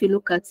 but if you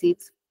look at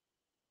it,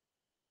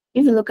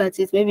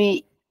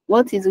 maybe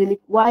what is really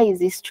why is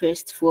he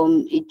stressed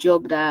from a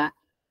job that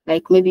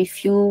like maybe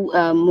few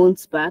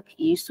months back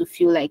he used to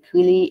feel like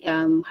really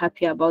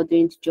happy about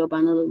doing the job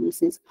and all of those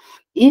things.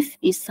 If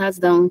he sat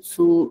down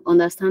to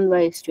understand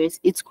why he's stressed,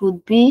 it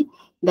could be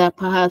that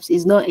perhaps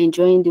he's not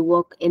enjoying the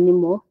work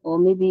anymore, or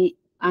maybe,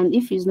 and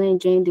if he's not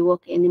enjoying the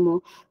work anymore,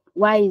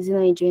 why is he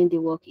not enjoying the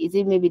work? Is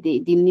it maybe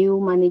the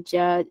new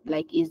manager,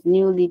 like his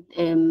new lead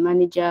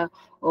manager,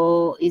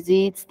 or is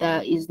it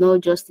that he's not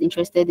just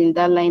interested in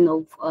that line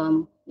of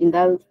in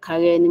that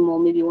career anymore,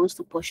 maybe wants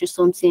to pursue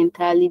something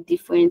entirely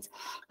different?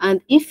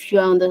 And if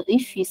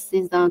he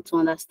sits down to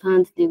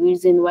understand the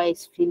reason why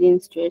he's feeling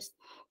stressed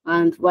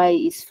and why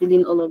he's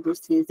feeling all of those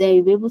things, then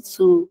he'll be able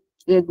to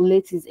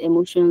regulate his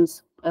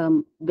emotions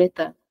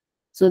better.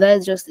 So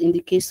that's just in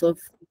the case of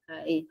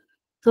A.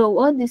 So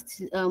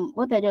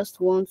what I just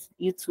want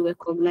you to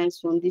recognize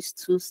from these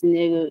two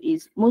scenarios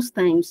is most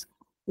times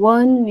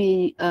when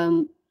we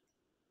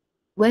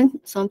when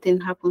something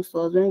happens to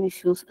us, when we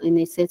feel in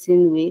a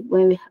certain way,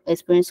 when we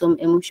experience some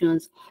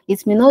emotions,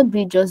 it may not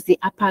be just the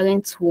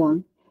apparent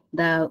one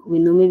that we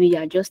know. Maybe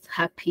you're just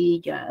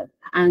happy, you're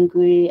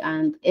angry,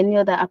 and any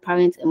other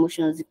apparent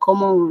emotions, the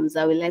common ones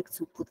that we like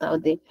to put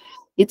out there.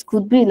 It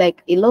could be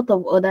like a lot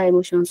of other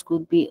emotions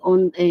could be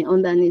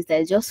underneath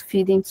that is just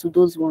feeding to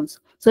those ones.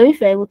 So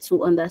if you're able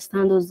to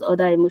understand those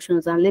other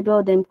emotions and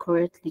label them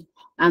correctly,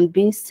 and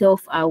being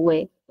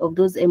self-aware of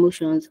those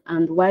emotions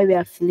and why we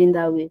are feeling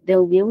that way, then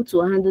we'll be able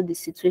to handle the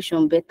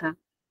situation better.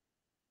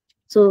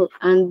 So,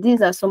 and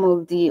these are some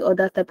of the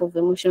other type of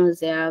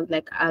emotions they have,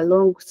 like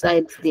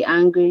alongside the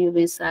angry, you've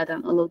been sad,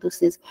 and all of those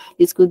things.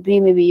 It could be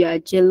maybe you are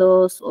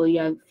jealous, or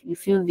you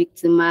feel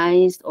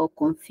victimized or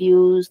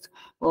confused,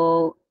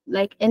 or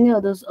like any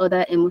of those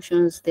other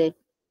emotions there.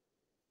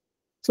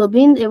 So,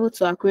 being able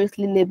to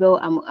accurately label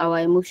our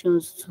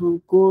emotions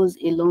too goes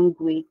a long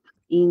way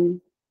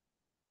in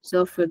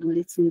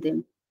self-regulating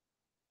them.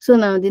 So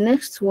now the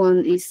next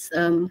one is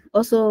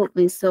also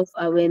in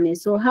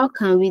self-awareness. So how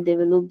can we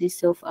develop this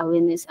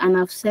self-awareness? And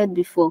I've said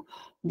before,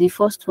 the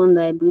first one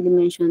that I really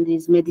mentioned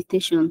is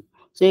meditation.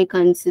 So you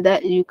can see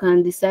that you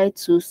can decide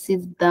to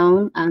sit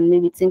down and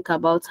maybe think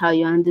about how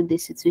you handled the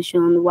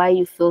situation, why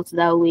you felt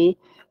that way,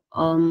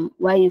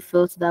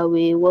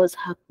 what's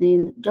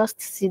happening.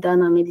 Just sit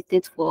down and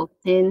meditate for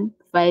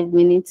 5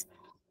 minutes,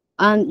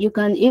 and you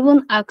can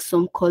even ask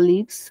some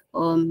colleagues,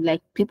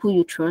 like people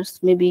you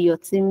trust, maybe your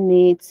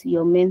teammates,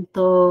 your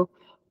mentor,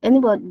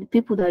 anybody,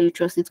 people that you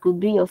trust. It could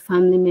be your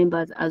family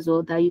members as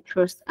well that you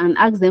trust, and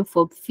ask them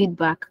for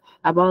feedback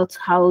about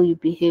how you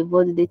behave.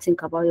 What do they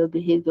think about your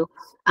behavior?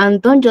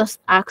 And don't just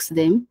ask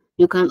them.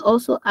 You can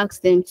also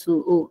ask them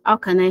to, oh, how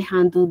can I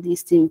handle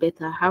this thing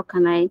better? How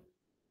can I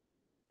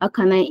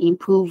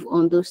improve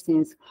on those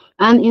things?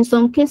 And in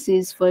some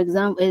cases, for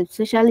example,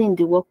 especially in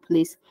the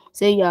workplace,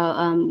 say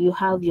you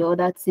have your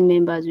other team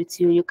members with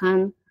you, you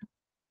can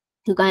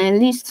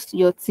enlist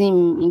your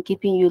team in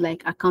keeping you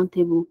like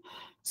accountable.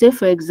 Say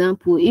for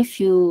example,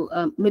 if you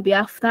maybe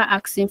after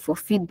asking for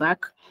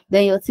feedback,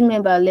 then your team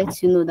member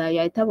lets you know that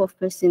you're a type of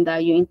person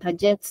that you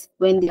interject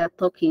when they are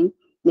talking,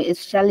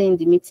 especially in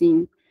the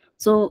meeting.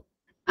 So,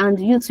 and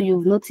you too,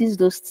 you've noticed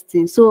those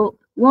things. So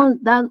one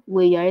that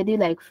way you're already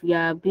like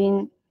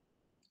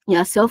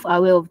you're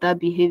self-aware of that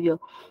behavior.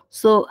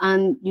 So,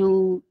 and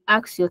you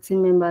ask your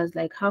team members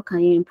like how can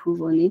you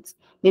improve on it?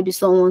 Maybe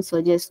someone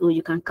suggests, oh,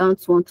 you can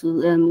count 1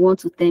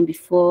 to 10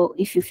 before,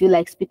 if you feel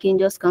like speaking,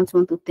 just count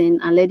 1 to 10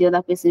 and let the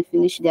other person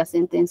finish their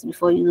sentence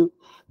before you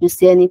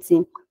say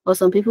anything. Or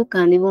some people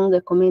can even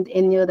recommend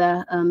any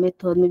other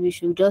method. Maybe you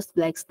should just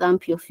like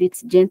stamp your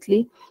feet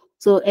gently.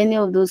 So any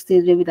of those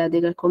things maybe that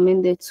they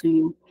recommended to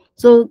you.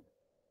 So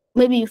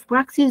maybe you've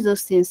practiced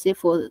those things, say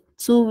for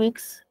 2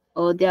 weeks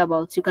or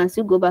thereabouts, you can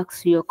still go back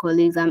to your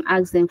colleagues and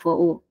ask them for,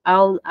 oh,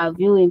 how have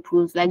you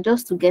improved? Like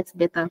just to get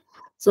better.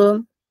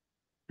 So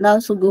That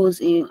also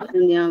goes in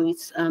hand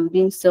with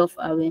being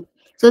self-aware.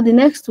 So the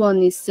next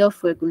one is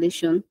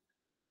self-regulation.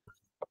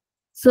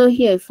 So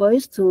here, for you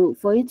to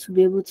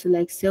be able to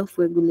like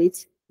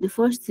self-regulate, the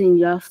first thing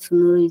you have to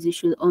know is you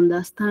should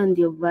understand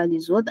your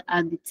values. What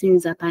are the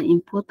things that are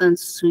important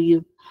to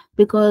you?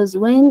 Because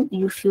when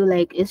you feel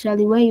like,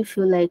 especially when you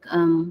feel like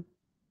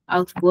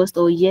outburst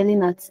or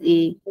yelling at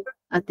a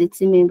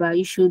team member,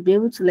 you should be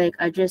able to like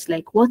address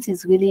like what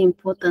is really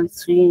important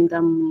to you in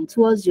that moment.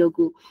 What's your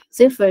goal?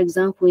 Say for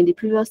example, in the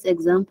previous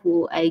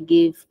example I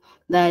gave,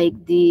 like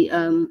the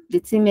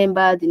team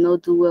member did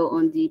not do well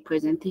on the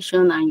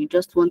presentation and you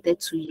just wanted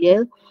to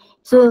yell.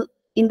 So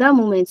in that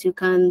moment you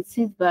can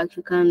sit back,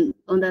 you can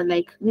under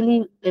like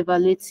really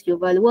evaluate your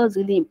value, what's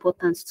really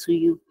important to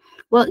you.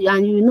 Well,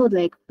 and you know,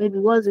 like maybe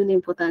what's really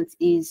important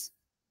is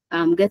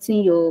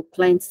getting your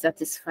client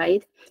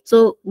satisfied.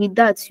 So with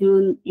that,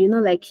 you know,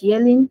 like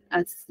yelling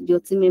at your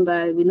team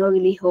member will not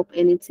really help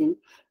anything.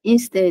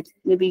 Instead,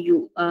 maybe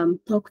you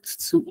talk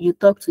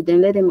to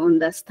them, let them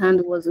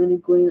understand what's really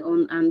going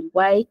on and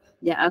why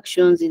their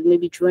actions is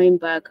maybe drawing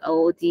back,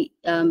 or the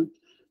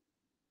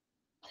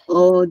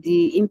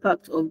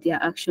impact of their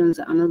actions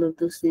and all of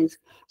those things.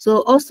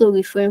 So also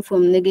refrain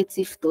from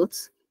negative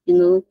thoughts, you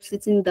know,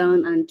 sitting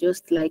down and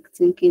just like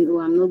thinking,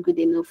 oh, I'm not good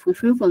enough.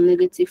 Refrain from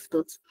negative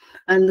thoughts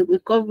and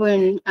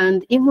recovering.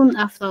 And even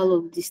after all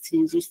of these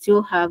things, you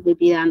still have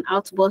maybe an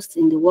outburst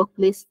in the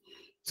workplace.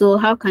 So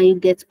how can you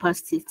get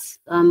past it?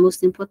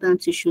 Most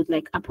important, you should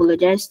like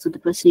apologize to the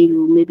person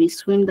you maybe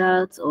screamed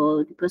at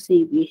or the person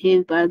you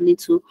behaved badly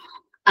to,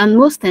 and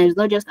most times,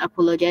 not just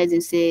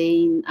apologizing,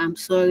 saying, I'm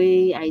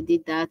sorry, I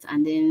did that,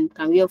 and then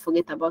can we all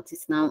forget about it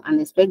now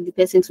and expect the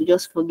person to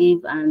just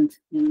forgive and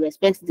you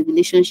expect the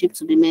relationship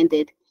to be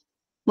mended.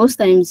 Most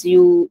times,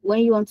 when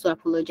you want to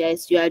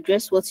apologize, you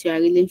address what you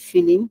are really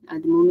feeling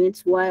at the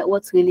moment,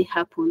 what really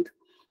happened.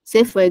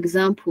 Say, for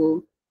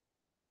example,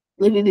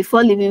 maybe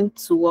before leaving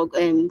to work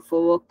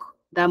for work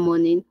that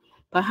morning,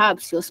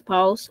 perhaps your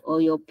spouse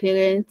or your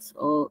parents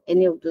or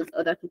any of those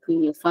other people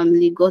in your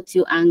family got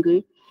you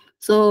angry.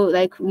 So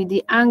like with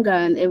the anger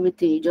and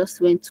everything, you just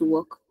went to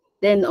work.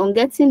 Then on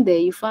getting there,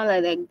 you found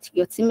out like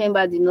your team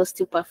member did not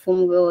still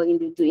perform well in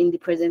the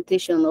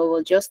presentation or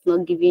was just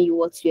not giving you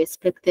what you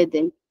expected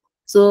them.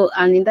 So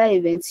and in that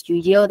event, you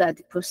yelled at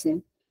the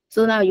person.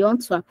 So now you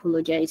want to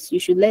apologize. You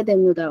should let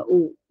them know that,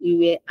 oh, you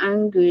were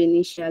angry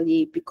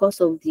initially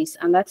because of this,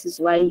 and that is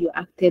why you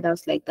acted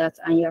out like that,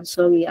 and you're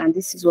sorry, and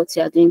this is what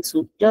you are doing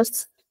to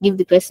just give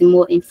the person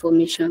more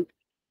information.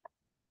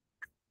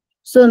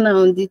 So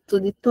now the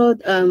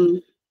third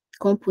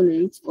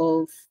component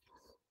of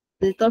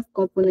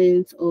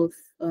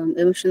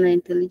emotional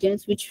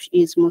intelligence, which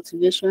is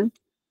motivation.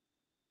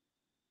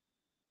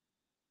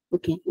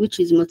 Okay, which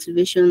is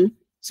motivation.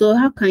 So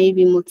how can you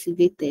be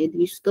motivated?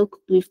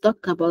 We've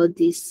talked about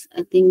this.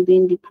 I think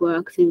being the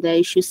proactive, that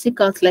you should seek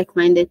out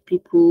like-minded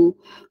people.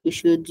 You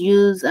should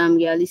use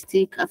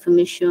realistic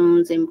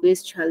affirmations,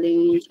 embrace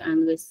challenge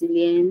and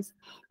resilience,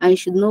 and you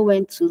should know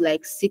when to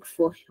like seek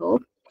for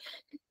help.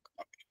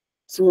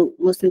 So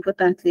most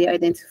importantly,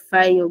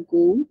 identify your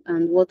goal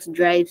and what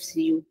drives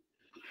you.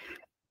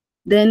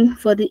 Then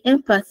for the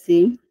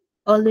empathy,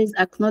 always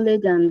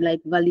acknowledge and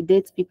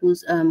validate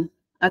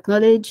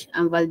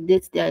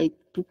their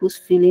people's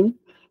feeling,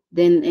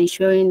 then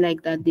ensuring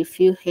like that they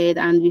feel heard.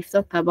 And we've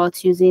talked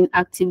about using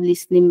active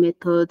listening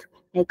method.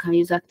 I can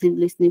use active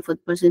listening for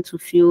the person to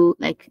feel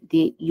like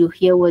you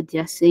hear what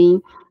they're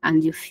saying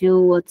and you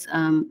feel what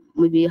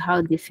maybe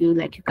how they feel,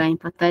 like you can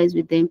empathize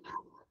with them.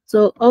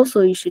 So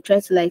also you should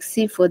try to like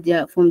see from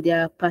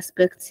their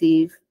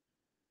perspective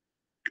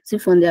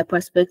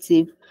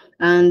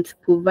and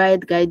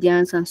provide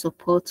guidance and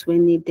support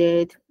when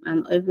needed,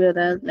 and every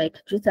other like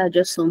these are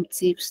just some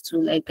tips to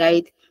like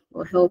guide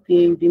or help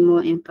you be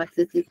more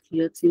empathetic to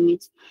your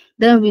teammates.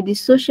 Then with the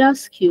social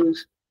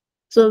skills,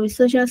 so with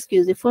social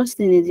skills, the first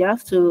thing is you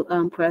have to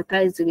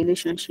prioritize the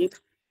relationship.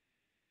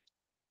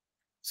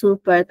 So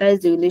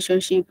prioritize the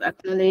relationship,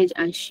 acknowledge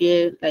and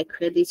share like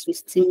credits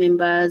with team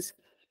members,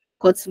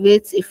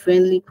 cultivate a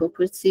friendly,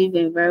 cooperative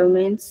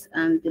environment,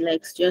 and the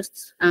likes,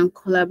 just and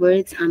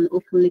collaborate and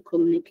openly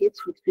communicate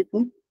with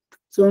people.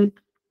 So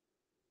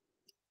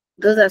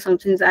those are some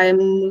things.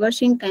 I'm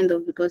rushing kind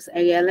of because I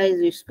realize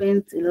we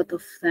spent a lot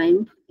of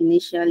time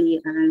initially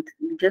and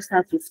we just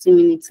have 15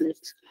 minutes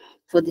left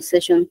for the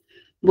session.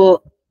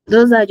 But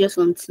those are just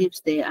some tips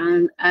there.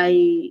 And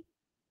okay.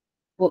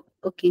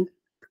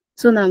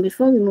 So now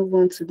before we move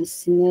on to the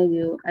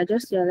scenario, I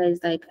just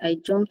realized like I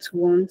jumped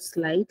one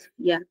slide.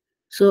 Yeah.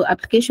 So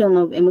application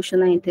of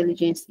emotional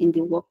intelligence in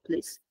the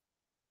workplace.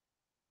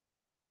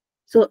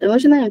 So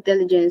emotional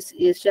intelligence,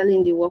 especially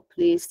in the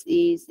workplace,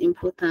 is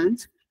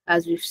important,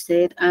 as we've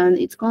said, and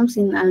it comes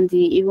in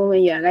handy even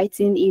when you are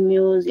writing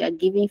emails, you are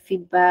giving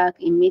feedback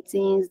in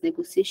meetings,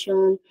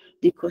 negotiation,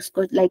 the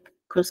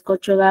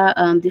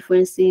cross-cultural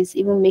differences,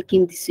 even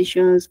making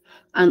decisions,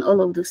 and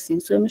all of those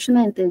things. So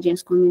emotional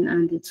intelligence come in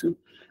handy too.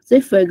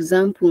 Say for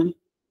example,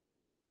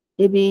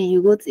 maybe you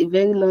wrote a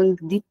very long,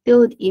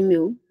 detailed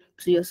email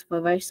to your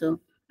supervisor,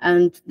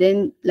 and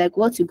then like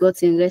what you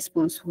got in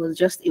response was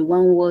just a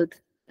one word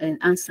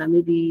answer,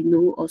 maybe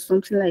no or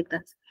something like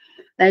that.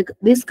 Like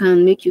this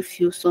can make you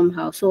feel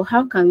somehow. So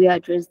how can we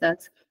address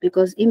that?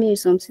 Because email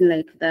is something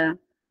like that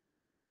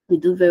we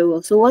do very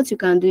well. So what you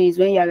can do is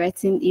when you're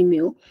writing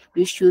email,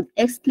 you should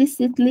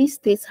explicitly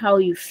state how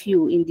you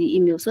feel in the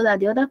email so that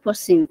the other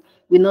person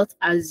will not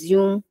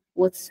assume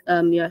what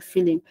you are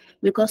feeling.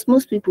 Because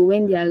most people,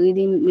 when they are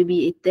reading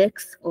maybe a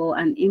text or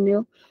an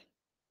email,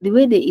 the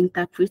way they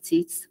interpret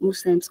it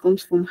most times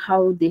comes from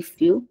how they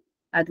feel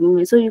at the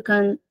moment. So you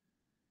can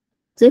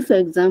say, for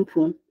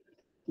example,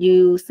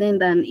 you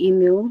send an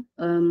email,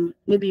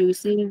 maybe you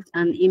received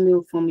an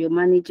email from your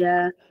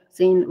manager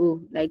saying, oh,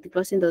 like the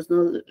person does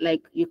not,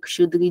 like you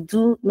should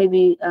redo,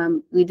 maybe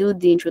redo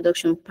the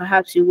introduction.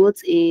 Perhaps you wrote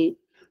a,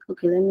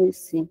 okay, let me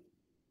see.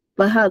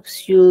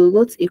 Perhaps you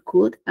wrote a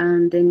code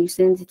and then you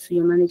send it to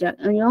your manager.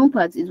 On your own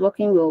part, it's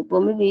working well,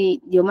 but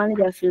maybe your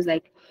manager feels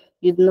like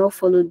you did not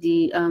follow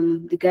the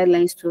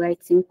guidelines to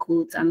writing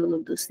codes and all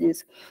of those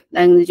things.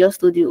 And they just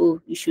told you,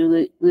 oh, you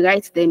should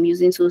rewrite them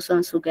using so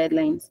and so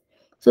guidelines.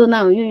 So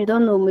now you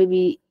don't know,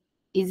 maybe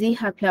is he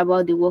happy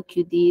about the work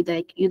you did?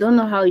 Like you don't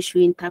know how you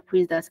should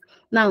interpret that.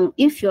 Now,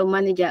 if your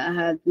manager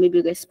had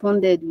maybe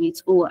responded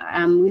with, oh,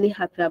 I'm really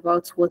happy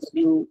about what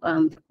you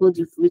code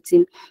you've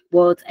written,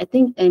 but I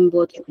think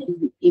but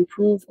you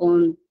improve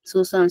on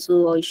so and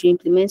so, or you should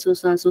implement so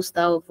and so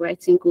style of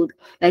writing code,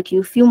 like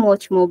you feel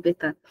much more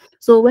better.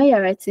 So when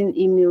you're writing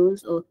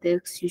emails or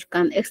texts, you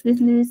can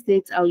explicitly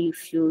state how you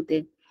feel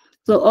there.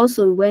 So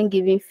also when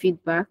giving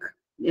feedback,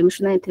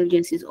 emotional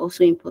intelligence is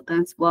also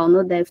important, but I'll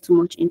not dive too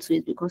much into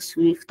it because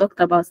we've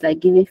talked about like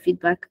giving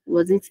feedback.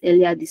 Was it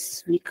earlier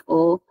this week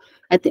or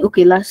I think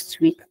okay last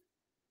week?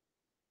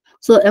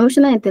 So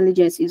emotional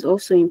intelligence is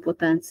also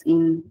important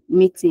in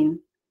meeting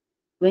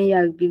when you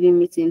are giving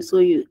meetings. So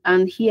you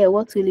and here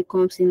what really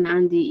comes in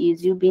handy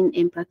is you being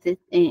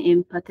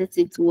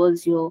empathetic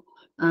towards your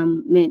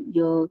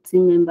your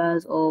team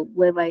members or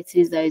whoever it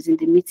is that is in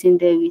the meeting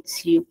there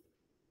with you.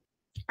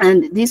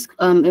 And this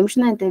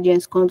emotional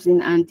intelligence comes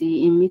in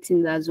handy in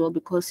meetings as well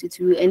because it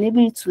will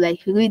enable you to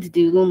like read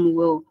the room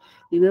well.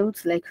 You'll be able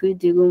to like read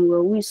the room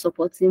well, who is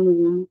supporting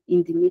room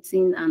in the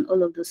meeting and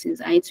all of those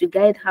things. And it will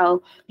guide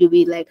how you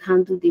will like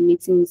handle the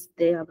meetings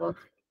there above.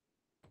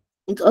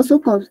 It also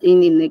comes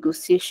in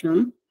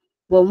negotiation,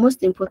 but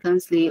most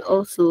importantly,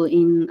 also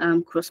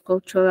in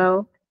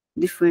cross-cultural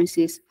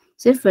differences.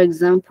 Say, for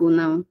example,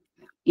 now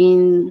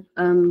in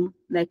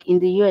like in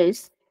the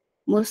US,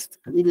 most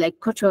like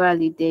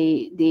culturally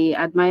they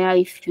admire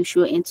if you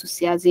show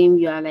enthusiasm,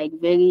 you are like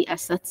very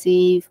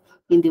assertive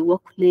in the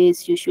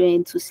workplace, you show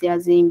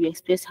enthusiasm, you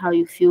express how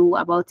you feel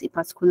about a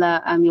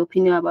particular your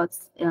opinion about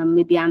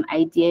maybe an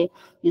idea,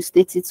 you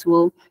state it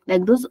well.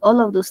 Like those all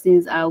of those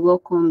things are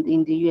welcomed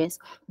in the US.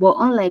 But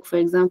unlike, for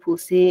example,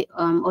 say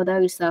other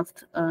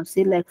reserved,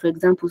 say like for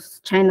example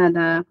China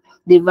that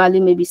they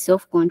value maybe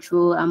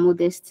self-control and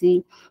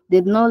modesty,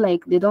 they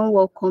don't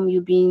welcome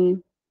you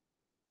being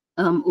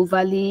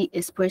overly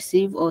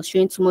expressive or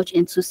showing too much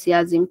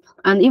enthusiasm,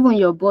 and even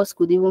your boss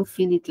could even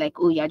feel it like,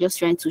 oh, you're just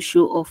trying to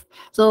show off.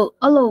 So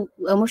all of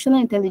emotional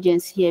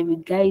intelligence here will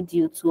guide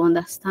you to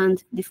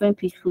understand different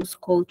people's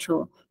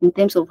culture in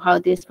terms of how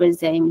they express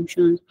their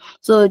emotions.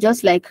 So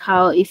just like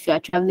how if you are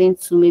traveling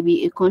to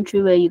maybe a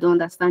country where you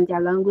don't understand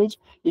their language,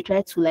 you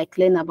try to like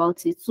learn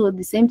about it. So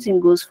the same thing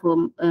goes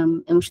for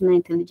emotional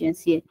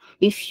intelligence here.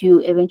 If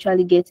you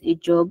eventually get a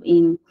job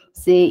in,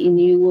 say, in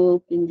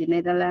Europe, in the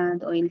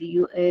Netherlands, or in the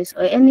US,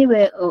 or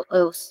anywhere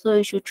else. So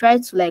you should try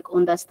to like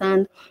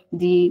understand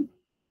the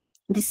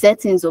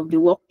settings of the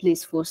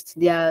workplace first.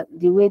 The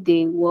way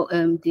they work,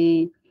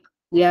 they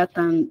react,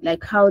 and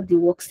like how the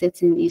work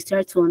setting is.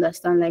 Try to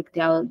understand like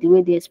the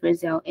way they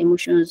express their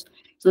emotions.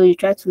 So you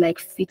try to like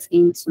fit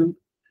into.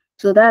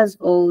 So that's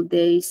all there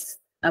is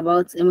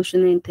about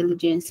emotional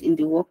intelligence in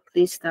the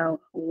workplace that I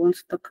want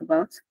to talk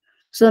about.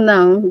 So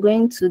now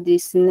going to the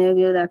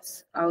scenario that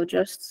I'll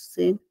just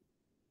say.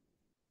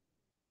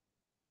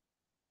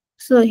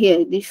 So here,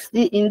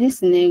 in this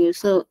scenario,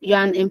 so you're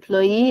an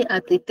employee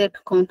at a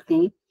tech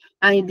company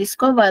and you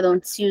discovered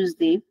on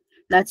Tuesday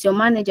that your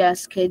manager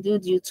has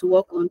scheduled you to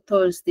work on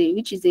Thursday,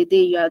 which is a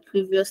day you had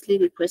previously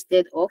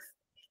requested off.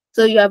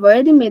 So you have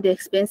already made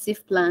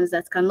expensive plans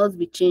that cannot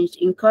be changed,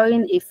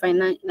 incurring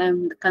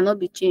a cannot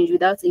be changed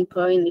without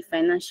incurring a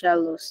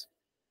financial loss.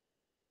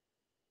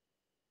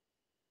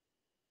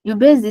 You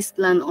base this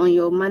plan on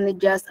your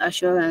manager's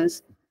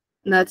assurance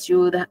that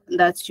you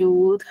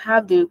would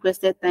have the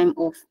requested time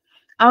off.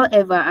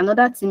 However,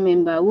 another team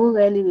member who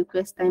rarely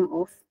requests time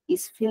off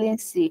is feeling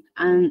sick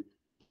and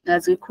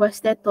has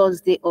requested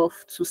Thursday off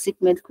to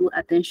seek medical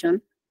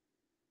attention.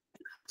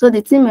 So the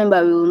team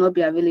member will not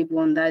be available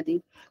on that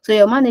day. So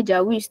your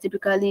manager, who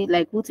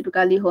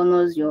typically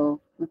honors your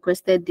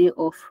requested day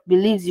off,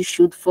 believes you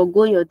should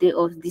forego your day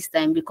off this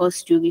time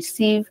because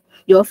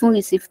you often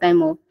receive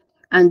time off,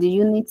 and the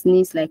unit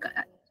needs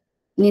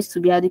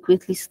to be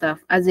adequately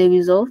staffed. As a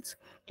result,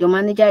 your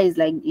manager is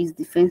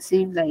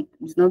defensive, like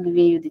is not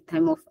giving you the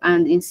time off,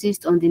 and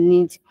insists on the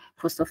need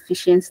for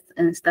sufficient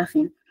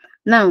staffing.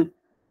 Now,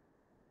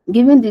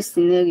 given this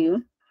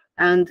scenario,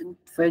 and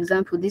for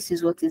example, this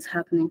is what is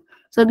happening.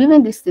 So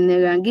given this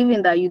scenario, and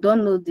given that you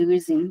don't know the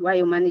reason why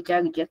your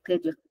manager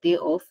rejected your day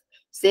off,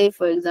 say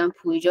for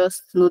example, you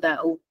just know that,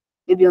 oh,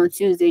 maybe on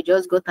Tuesday you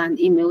just got an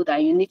email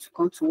that you need to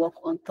come to work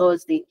on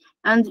Thursday,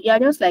 and you're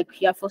just like,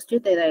 you're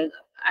frustrated, like,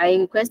 I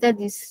requested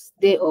this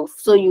day off.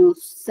 So you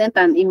sent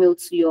an email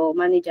to your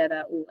manager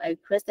that, oh, I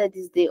requested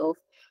this day off,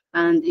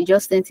 and he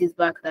just sent it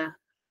back that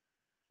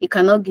he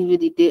cannot give you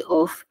the day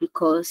off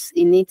because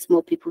he needs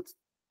more people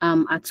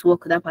at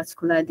work that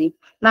particular day.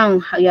 Now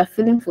you are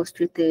feeling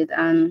frustrated,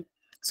 and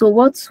so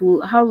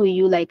how will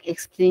you like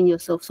explain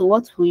yourself? So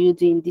what will you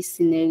do in this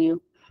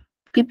scenario,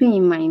 keeping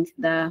in mind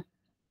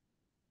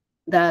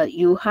that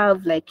you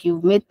have, like,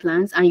 you've made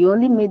plans and you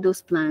only made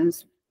those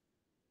plans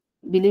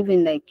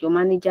believing like your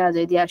manager has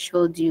already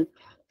assured you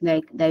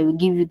like that will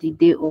give you the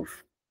day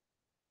off.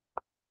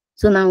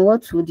 So now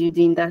what would you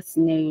do in that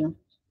scenario?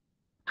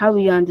 How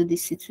will you handle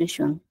this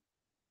situation?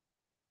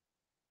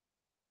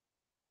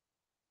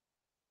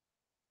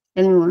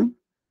 Anyone?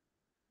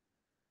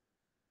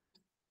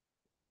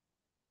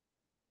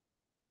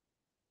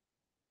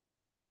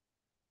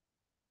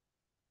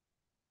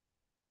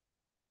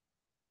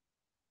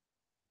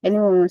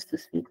 Anyone wants to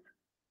speak?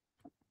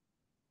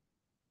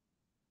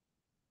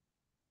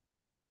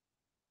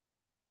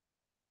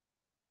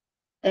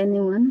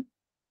 Anyone?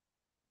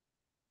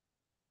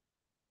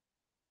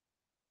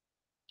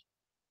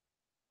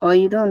 Or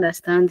you don't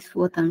understand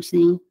what I'm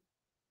saying?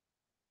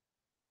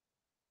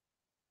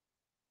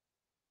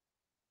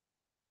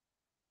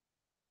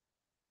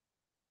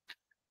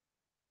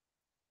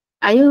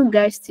 Are you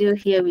guys still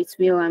here with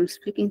me, or I'm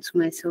speaking to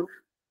myself?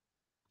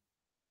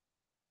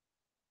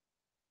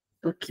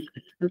 Okay,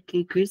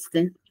 okay, great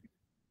then.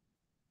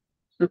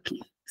 Okay,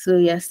 so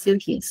you're still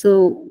here.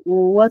 So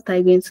what are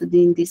you going to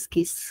do in this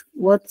case?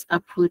 What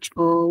approach,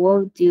 or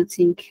what do you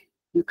think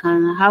you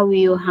can, how will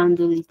you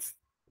handle it?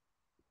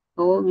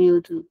 Or what will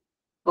you do?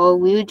 Or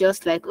will you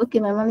just like,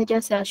 okay, my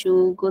manager said I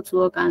should go to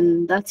work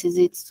and that is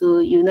it? So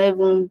you not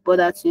even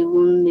bother to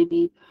even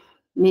maybe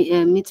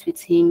meet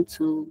with him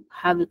to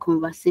have a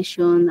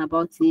conversation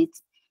about it,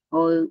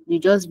 or you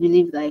just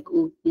believe like,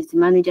 oh, he's the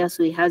manager,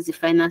 so he has the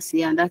finance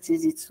and that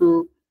is it.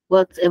 So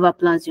whatever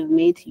plans you've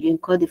made, you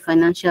incur the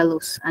financial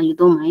loss and you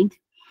don't mind.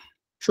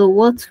 So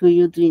what will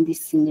you do in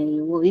this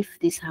scenario? Well, if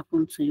this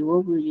happened to you,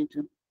 what will you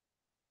do?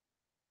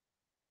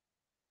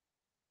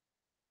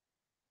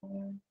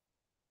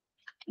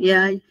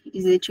 Yeah,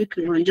 it's a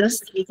tricky one.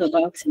 Just think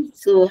about it.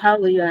 So how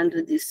will you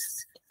handle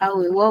this?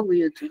 What will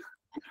you do?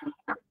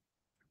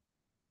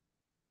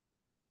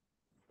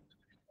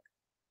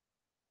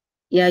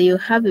 Yeah, you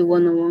have a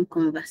one-on-one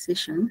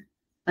conversation.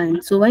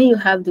 And so when you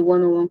have the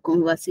one-on-one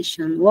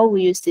conversation, what will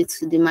you say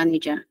to the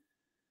manager?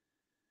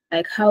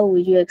 Like, how will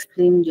you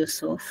explain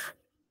yourself?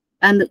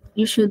 And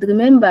you should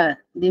remember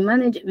the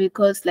manager,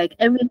 because like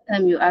every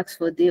time you ask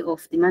for a day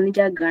off, the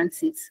manager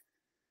grants it.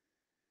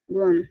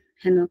 Go on,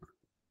 Henok.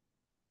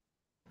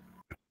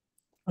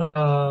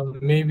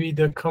 Maybe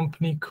the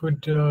company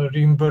could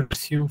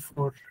reimburse you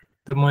for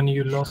the money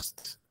you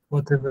lost,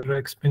 whatever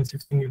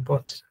expensive thing you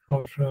bought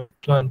or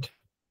planned.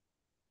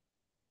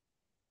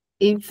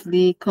 If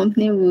the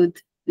company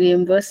would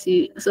reimburse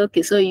you, so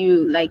okay, so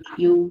you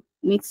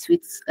meet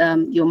with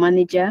your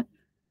manager,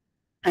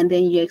 and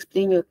then you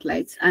explain your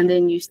plight, and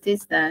then you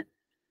state that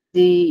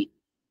if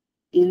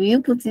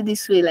you put it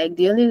this way, like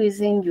the only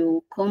reason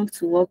you come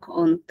to work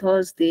on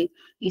Thursday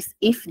is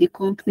if the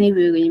company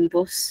will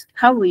reimburse.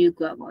 How will you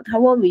go about?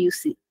 What will you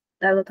say?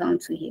 That's what I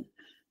want to hear.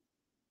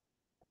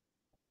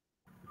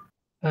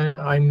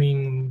 I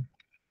mean,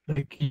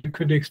 like you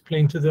could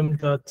explain to them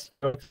that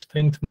you've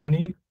spent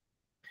money,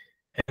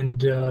 and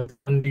the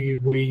only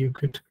way you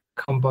could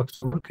come back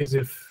to work is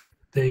if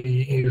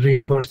they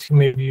reimburse you.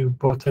 Maybe you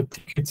bought a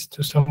ticket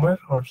to somewhere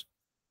or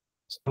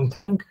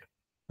something.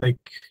 Like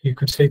you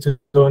could say to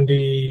the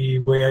only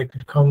way I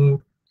could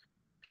come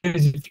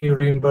is if you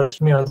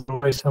reimburse me,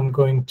 otherwise I'm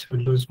going to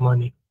lose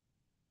money.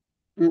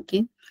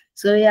 Okay.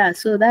 So yeah,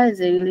 so that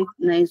is a really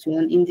nice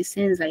one in the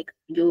sense like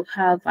you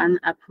have an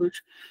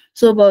approach.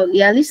 So but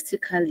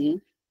realistically,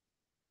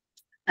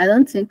 I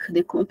don't think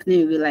the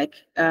company will like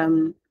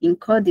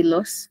incur the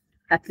loss,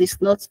 at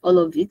least not all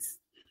of it.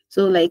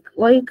 So like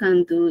what you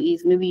can do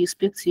is maybe you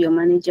speak to your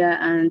manager,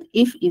 and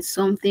if it's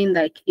something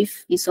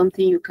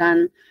you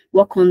can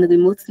work on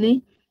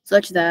remotely,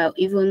 such that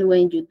even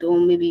when you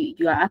don't, maybe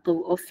you are out of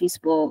office,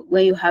 but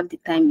when you have the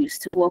time, you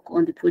still work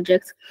on the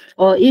project.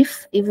 Or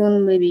if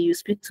even maybe you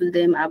speak to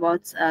them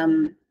about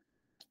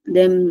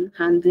them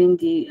handling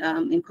the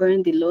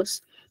incurring the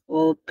loss,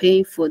 or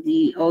paying for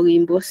the, or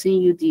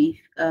reimbursing you the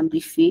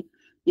fee.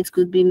 It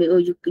could be, or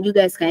you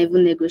guys can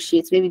even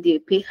negotiate. Maybe they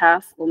pay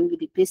half, or maybe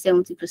they pay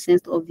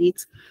 70% of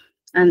it,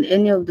 and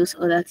any of those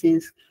other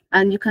things.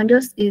 And you can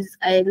just is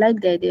I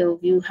like the idea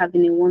of you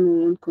having a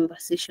one-on-one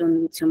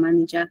conversation with your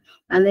manager,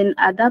 and then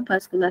at that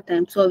particular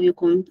time, two of you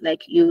come,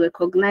 like you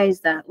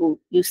recognize that, oh,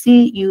 you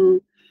see,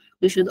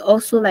 you should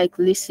also like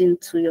listen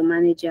to your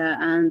manager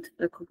and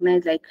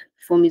recognize like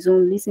from his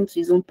own, listen to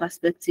his own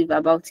perspective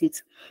about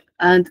it.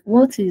 And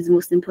what is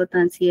most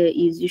important here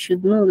is you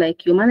should know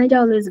like your manager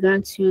always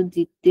grants you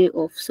the day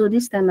off. So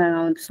this time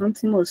around,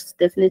 something must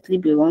definitely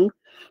be wrong.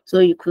 So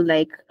you could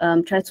like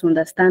try to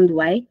understand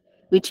why,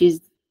 which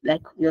is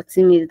like your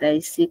teammate that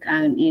is sick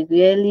and he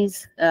rarely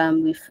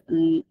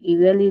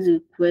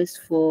requests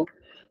for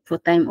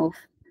time off.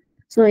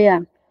 So yeah,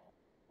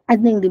 I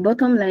think the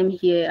bottom line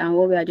here and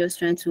what we are just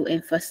trying to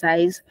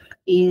emphasize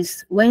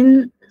is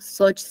when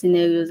such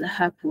scenarios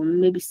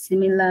happen, maybe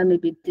similar,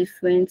 maybe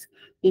different,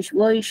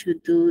 what you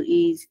should do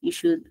is you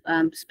should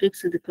speak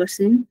to the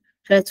person,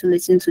 try to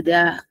listen to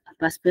their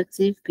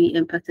perspective, be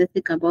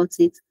empathetic about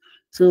it.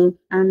 So,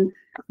 and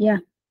yeah.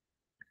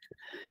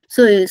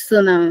 So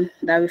now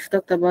that we've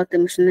talked about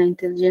emotional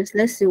intelligence,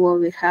 let's see what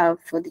we have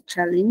for the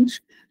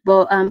challenge.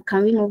 But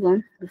can we move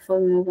on before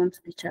we move on to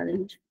the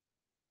challenge?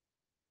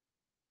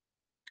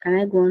 Can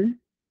I go on?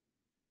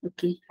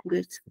 Okay,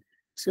 great.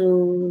 So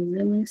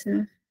let me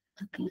see.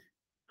 Okay.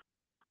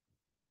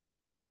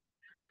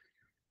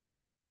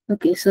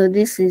 Okay, so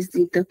this is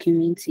the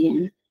document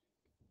here.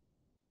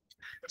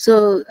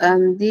 So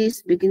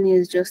this beginning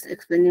is just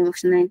explaining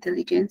emotional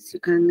intelligence. You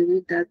can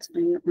read that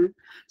on your own.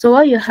 So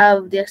what you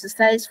have, the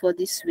exercise for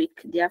this week,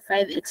 there are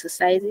 5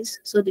 exercises.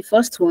 So the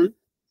first one,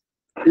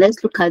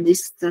 let's look at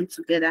this one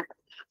together.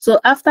 So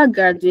after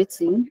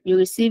graduating, you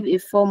receive a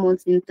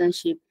 4-month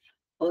internship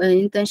or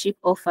an internship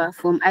offer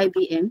from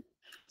IBM.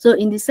 So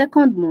in the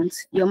second month,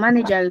 your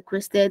manager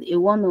requested a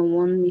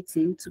one-on-one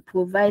meeting to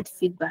provide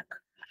feedback.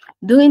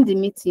 During the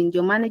meeting,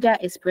 your manager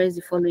expressed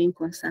the following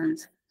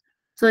concerns.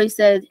 So he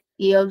said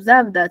he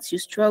observed that you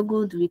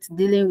struggled with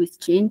dealing with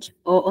change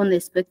or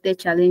unexpected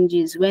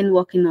challenges when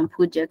working on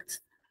projects.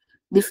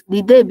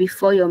 The day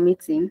before your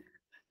meeting,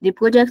 the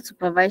project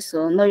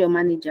supervisor, not your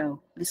manager,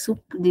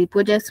 the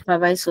project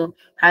supervisor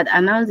had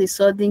announced a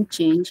sudden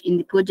change in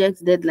the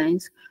project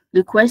deadlines,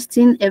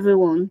 requesting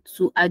everyone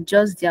to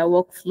adjust their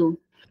workflow.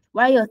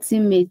 While your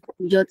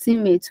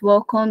teammates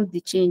welcomed the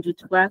change with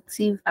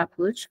proactive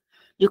approach,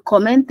 you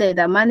commented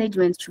that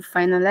management should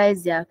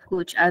finalize their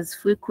approach as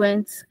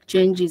frequent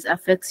changes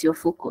affects your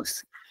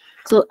focus.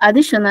 So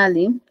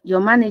additionally,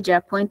 your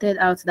manager pointed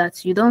out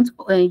that you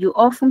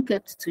often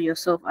kept to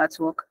yourself at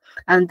work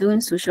and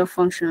doing social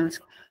functions.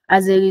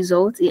 As a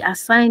result, he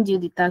assigned you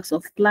the task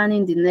of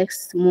planning the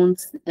next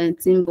month's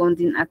team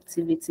bonding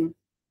activity.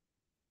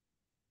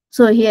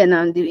 So here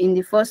now, in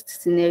the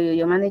first scenario,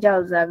 your manager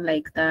observed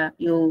like that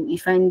you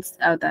find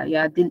out that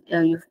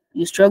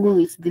you struggle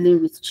with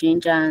dealing with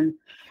change and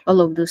all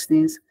of those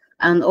things,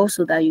 and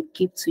also that you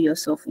keep to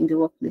yourself in the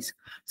workplace.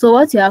 So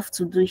what you have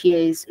to do here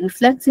is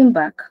reflecting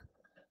back.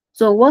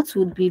 So what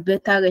would be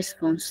better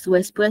response to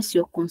express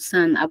your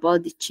concern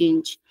about the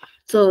change?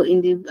 So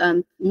in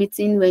the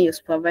meeting when your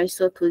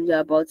supervisor told you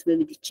about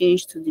maybe the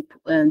change to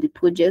the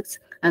project,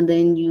 and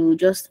then you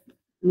just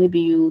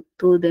maybe you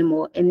told them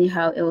or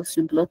anyhow else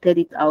you blotted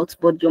it out,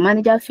 but your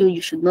manager feel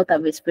you should not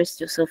have expressed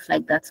yourself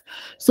like that.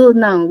 So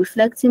now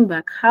reflecting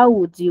back,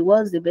 what's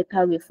the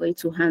better way for you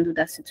to handle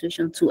that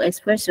situation, to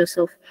express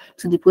yourself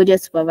to the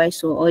project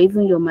supervisor or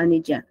even your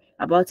manager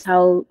about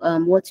how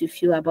what you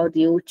feel about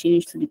the whole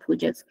change to the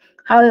project?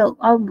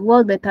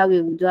 What better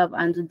way would you have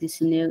handled this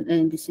scenario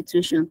and the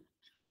situation?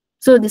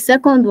 So the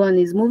second one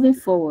is moving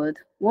forward.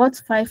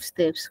 What 5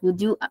 steps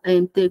would you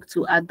take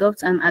to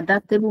adopt an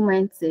adaptable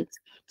mindset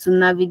to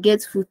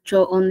navigate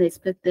future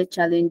unexpected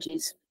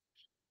challenges?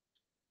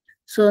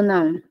 So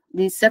now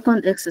the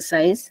second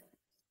exercise,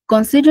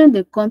 considering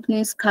the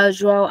company's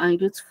casual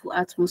and youthful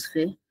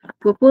atmosphere,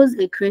 propose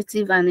a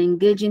creative and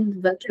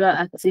engaging virtual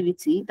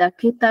activity that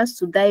caters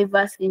to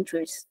diverse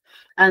interests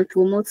and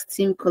promotes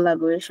team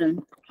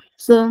collaboration.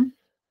 So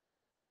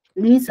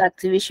this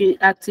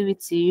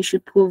activity, you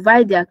should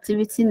provide the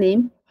activity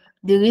name,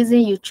 the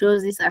reason you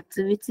chose this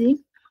activity,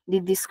 the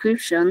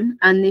description,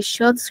 and a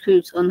short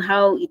script on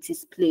how it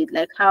is played,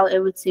 like how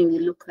everything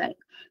will look like.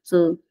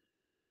 So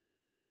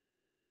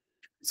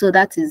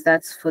that is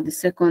that for the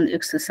second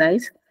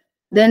exercise.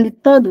 Then the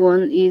third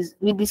one is,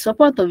 with the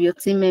support of your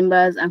team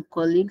members and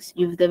colleagues,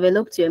 you've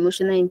developed your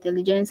emotional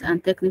intelligence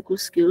and technical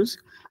skills,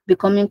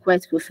 becoming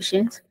quite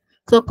proficient.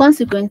 So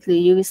consequently,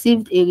 you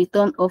received a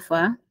return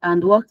offer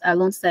and worked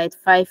alongside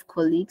 5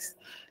 colleagues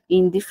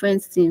in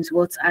different teams,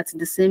 but at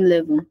the same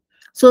level.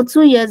 So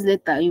 2 years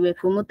later, you were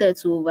promoted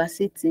to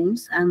oversee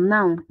teams, and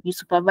now you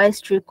supervise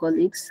 3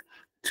 colleagues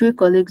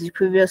you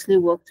previously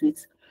worked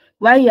with.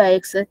 While you are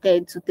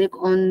excited to take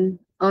on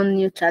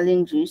new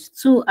challenges,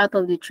 2 out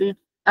of the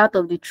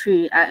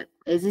 3 are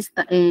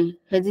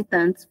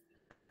hesitant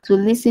to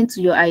listen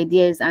to your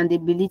ideas and they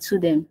belittle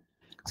them.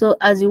 So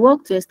as you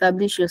work to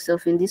establish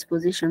yourself in this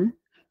position,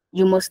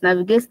 you must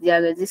navigate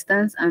their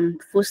resistance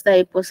and foster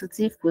a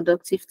positive,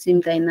 productive team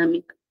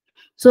dynamic.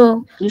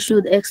 So you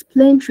should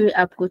explain 3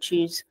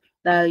 approaches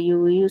that you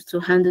will use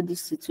to handle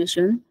this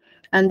situation.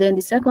 And then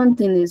the second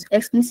thing is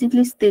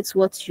explicitly states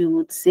what you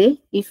would say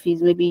if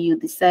it's maybe you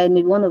decide,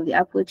 maybe one of the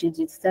approaches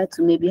you decide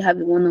to maybe have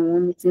a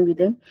one-on-one meeting with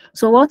them.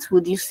 So what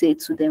would you say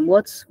to them?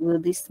 What will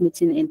this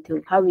meeting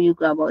entail? How will you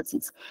go about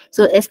it?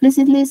 So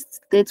explicitly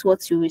state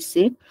what you will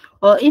say,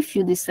 or if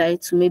you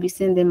decide to maybe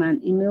send them an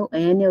email or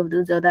any of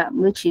those other,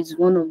 which is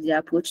one of the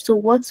approach. So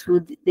what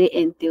would they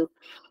entail?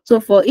 So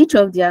for each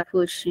of the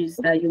approaches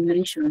that you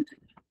mentioned,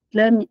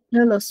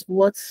 tell us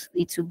what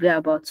it will be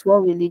about.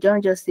 What will you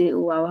don't just say,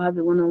 oh, I'll have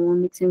a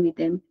one-on-one meeting with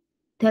them.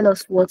 Tell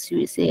us what you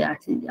will say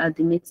at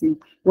the meeting.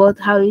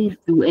 How you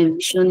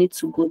envision it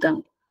to go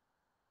down.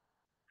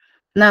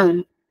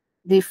 Now,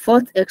 the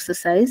fourth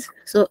exercise.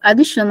 So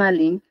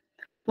additionally,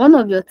 one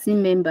of your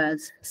team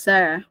members,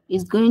 Sarah,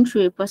 is going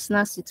through a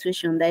personal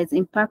situation that is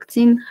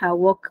impacting her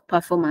work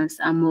performance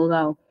and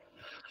morale.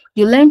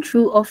 You learned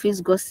through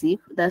office gossip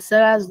that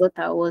Sarah's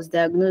daughter was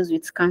diagnosed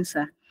with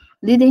cancer,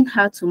 leading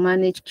her to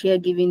manage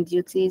caregiving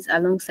duties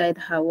alongside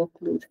her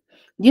workload.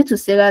 Due to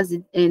Sarah's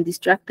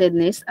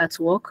distractedness at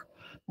work,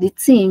 the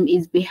team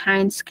is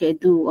behind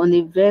schedule on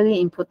a very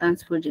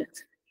important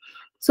project.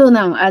 So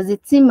now, as a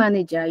team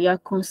manager, you are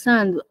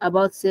concerned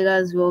about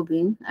Sarah's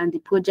well-being and the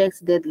project's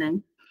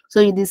deadline. So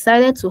you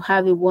decided to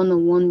have a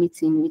one-on-one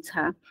meeting with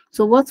her.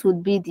 So what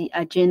would be the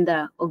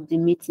agenda of the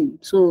meeting?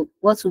 So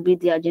what would be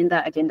the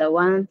agenda? Agenda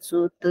 1,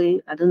 2,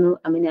 3. I don't know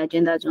how many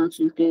agendas you want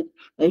to include,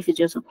 or if it's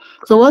just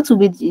so. What would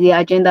be the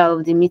agenda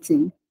of the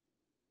meeting?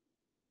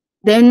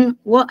 Then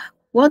what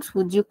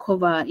would you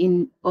cover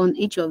on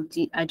each of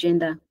the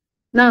agenda?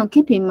 Now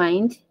keep in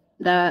mind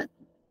that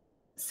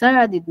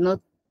Sarah did not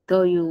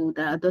tell you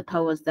that her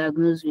daughter was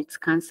diagnosed with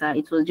cancer.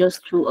 It was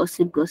just through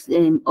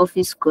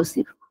office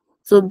gossip.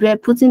 So by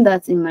putting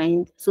that in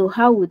mind, so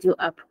how would you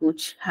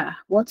approach her?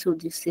 What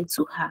would you say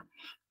to her?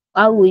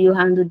 How will you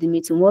handle the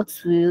meeting? What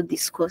will you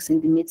discuss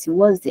in the meeting?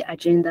 What's the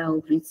agenda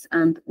of it?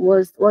 And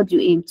what do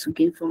you aim to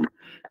gain from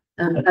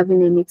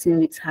having a meeting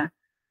with her?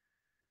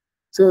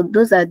 So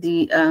those are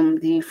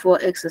the 4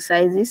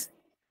 exercises.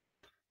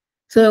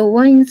 So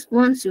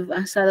once you've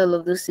answered all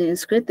of those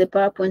things, create a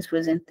PowerPoint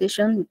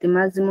presentation with a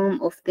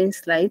maximum of 10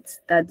 slides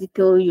that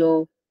detail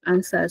your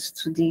answers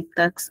to the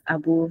tasks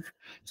above.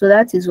 So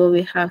that is what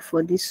we have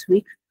for this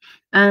week.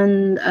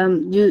 And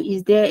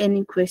is there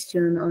any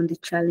question on the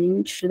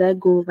challenge? Should I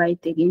go over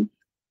it again?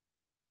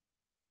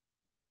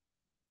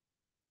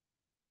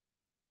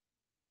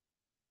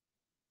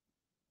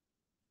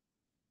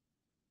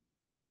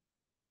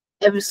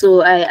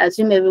 So I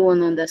assume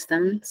everyone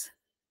understands.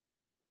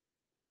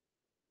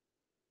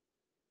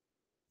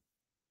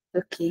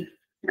 Okay,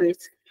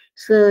 great.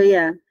 So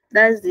yeah,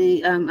 that's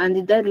the and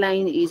the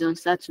deadline is on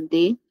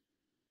Saturday,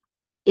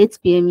 8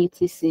 p.m.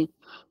 UTC.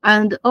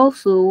 And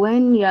also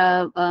when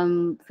you're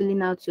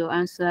filling out your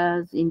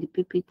answers in the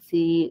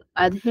PPT,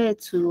 adhere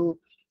to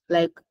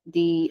like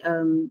the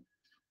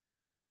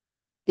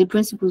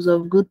principles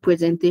of good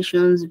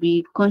presentations,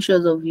 be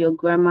conscious of your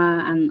grammar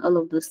and all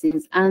of those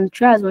things, and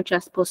try as much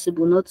as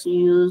possible not to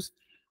use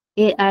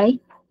AI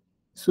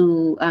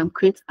to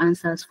create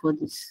answers for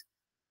this.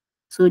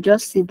 So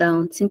just sit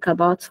down, think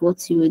about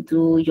what you will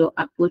do, your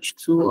approach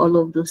to all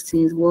of those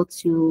things,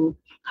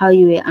 how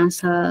you will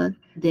answer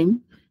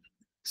them.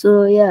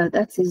 So yeah,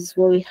 that is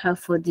what we have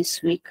for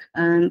this week.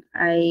 And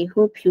I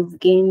hope you've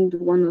gained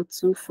 1 or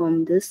 2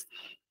 from this.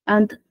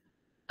 And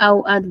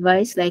our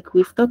advice, like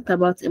we've talked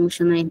about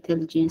emotional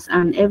intelligence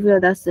and every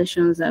other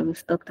sessions that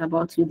we've talked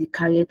about with the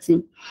career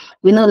team.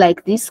 We know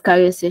like this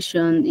career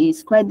session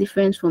is quite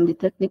different from the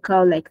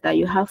technical, like that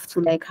you have to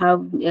like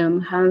have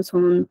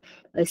hands-on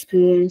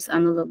experience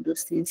and all of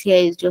those things.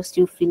 Here is just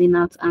you filling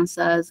out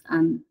answers,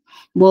 and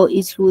but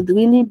it would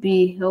really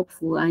be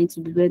helpful and it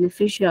would be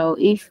beneficial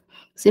if,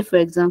 say for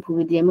example,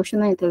 with the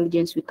emotional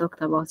intelligence we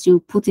talked about,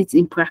 you put it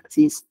in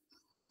practice.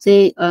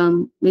 Say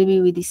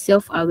maybe with the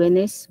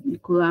self-awareness, you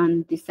go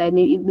and decide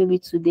maybe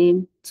today,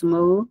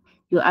 tomorrow,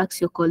 you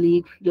ask your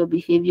colleague your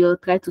behavior,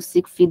 try to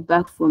seek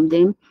feedback from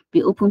them,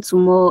 be open to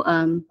more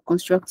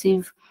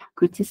constructive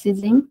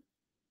criticism,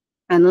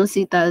 and don't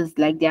see it as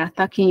like they're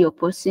attacking your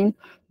person,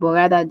 but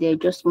rather they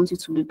just want you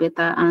to be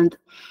better. And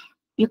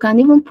you can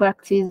even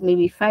practice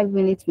maybe 5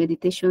 minutes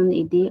meditation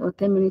a day or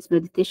 10 minutes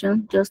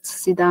meditation. Just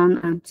sit down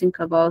and think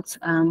about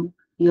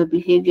your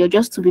behavior,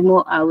 just to be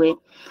more aware.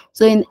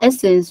 So in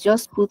essence,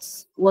 just put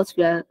what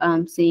we are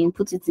saying,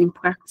 put it in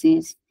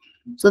practice,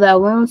 so that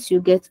once you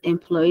get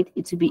employed,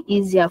 it will be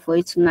easier for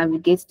you to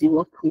navigate the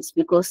workplace,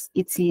 because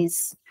it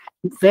is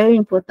very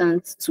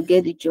important to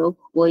get the job,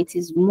 but it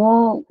is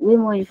way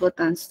more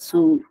important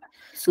to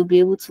be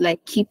able to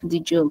like keep the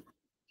job.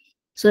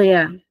 So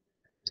yeah,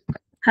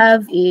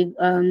 have a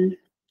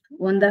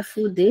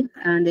wonderful day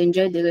and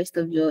enjoy the rest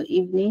of your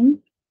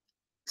evening.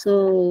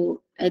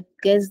 So I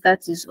guess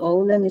that is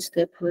all. Let me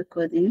stop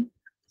recording.